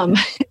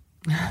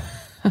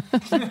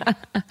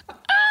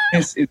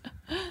it's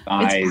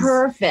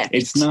perfect.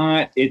 It's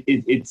not.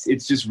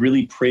 It's just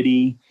really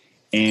pretty.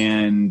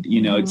 And,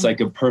 it's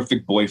like a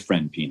perfect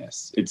boyfriend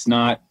penis. It's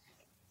not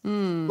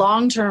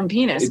long-term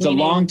penis. It's a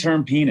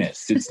long-term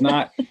penis. It's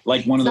not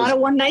like one of those not a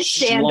one-night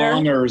stander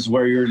schlongers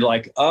where you're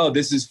like, oh,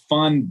 this is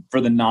fun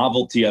for the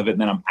novelty of it, and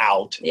then I'm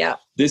out. Yeah.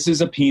 This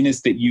is a penis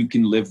that you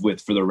can live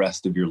with for the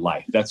rest of your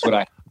life. That's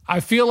what I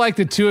feel like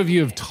the two of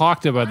you have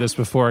talked about this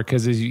before,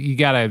 because you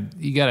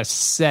gotta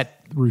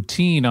set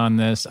routine on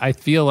this. I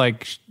feel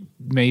like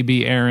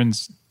maybe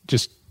Erin's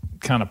just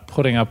kind of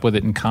putting up with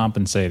it and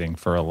compensating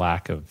for a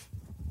lack of...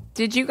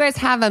 Did you guys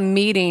have a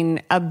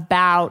meeting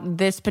about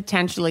this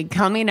potentially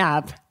coming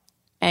up,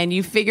 and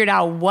you figured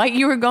out what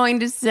you were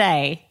going to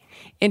say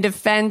in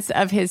defense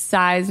of his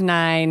size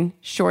 9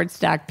 short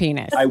stack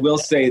penis? I will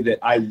say that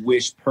I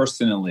wish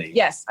personally...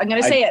 Yes, I'm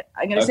going to say it.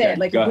 I'm going to say it.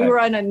 Like if we were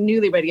on a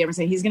newlywed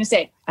together, he's going to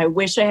say, I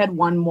wish I had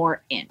 1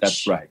 more inch.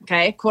 That's right.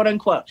 Okay, quote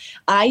unquote.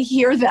 I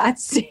hear that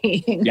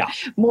saying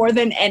more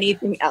than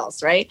anything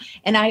else, right?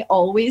 And I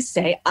always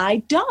say, I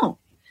don't.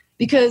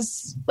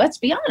 Because let's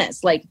be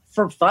honest, like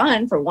for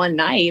fun, for one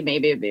night,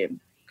 maybe it'd be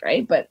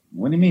great. But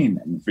what do you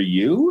mean? For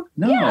you?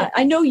 No. Yeah,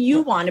 I know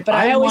you want it, but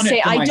I always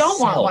say I don't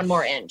want myself. 1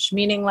 more inch.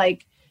 Meaning,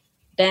 like,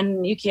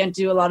 then you can't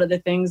do a lot of the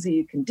things that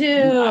you can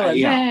do.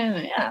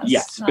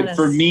 Yes, but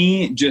for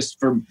me, just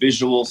from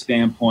visual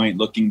standpoint,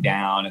 looking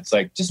down, it's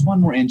like just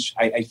 1 more inch.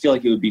 I feel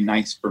like it would be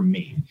nice for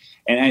me,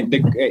 and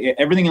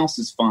everything else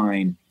is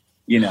fine.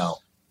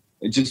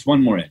 Just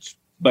 1 more inch,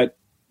 but.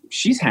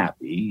 She's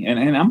happy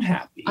and I'm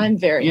happy. I'm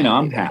very happy.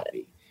 I'm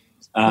happy.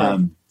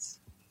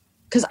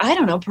 Because I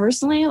don't know,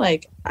 personally,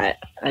 like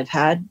I've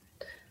had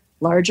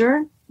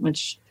larger,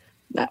 which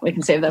we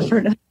can save that for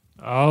another.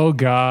 Oh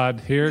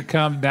God, here it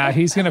comes. Now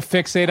he's going to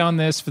fixate on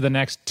this for the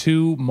next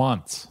 2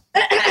 months.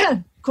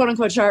 Quote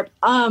unquote sharp.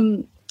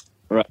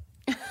 Right.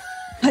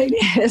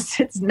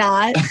 It's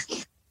not.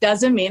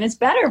 doesn't mean it's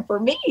better for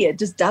me. It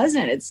just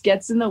doesn't. It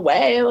gets in the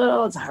way a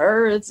little. It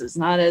hurts. It's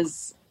not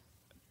as,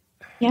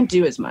 can't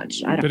do as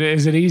much. But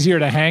is it easier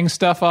to hang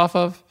stuff off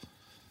of?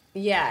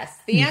 Yes.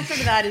 The answer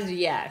to that is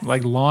yes.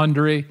 Like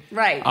laundry?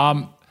 Right.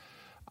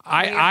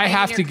 I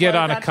have to get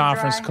on a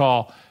conference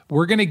call.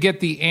 We're going to get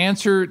the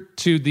answer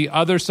to the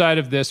other side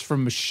of this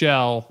from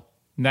Michelle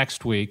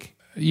next week.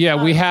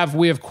 Yeah, we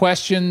have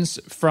questions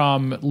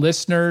from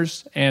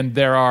listeners, and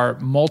there are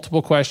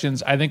multiple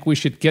questions. I think we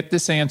should get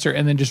this answer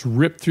and then just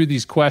rip through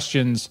these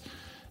questions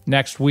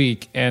next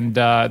week, and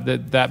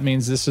that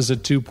means this is a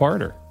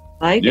two-parter.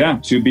 Yeah,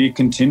 to be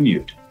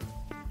continued.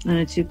 And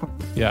a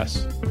two-parter.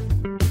 Yes.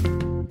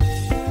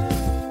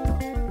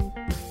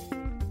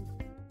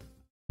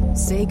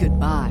 Say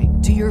goodbye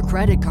to your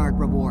credit card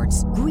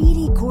rewards.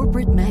 Greedy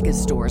corporate mega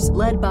stores,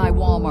 led by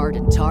Walmart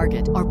and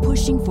Target, are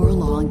pushing for a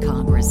law in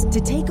Congress to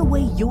take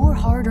away your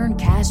hard-earned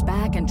cash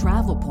back and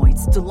travel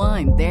points to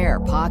line their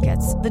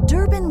pockets. The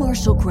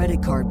Durbin-Marshall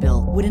credit card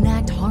bill would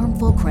enact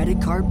harmful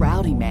credit card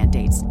routing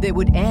mandates that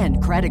would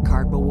end credit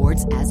card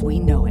rewards as we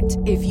know it.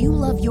 If you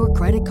love your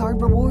credit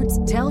card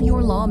rewards, tell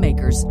your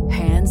lawmakers,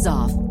 hands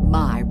off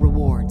my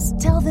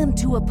rewards. Tell them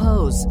to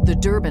oppose the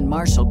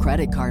Durbin-Marshall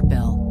credit card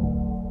bill.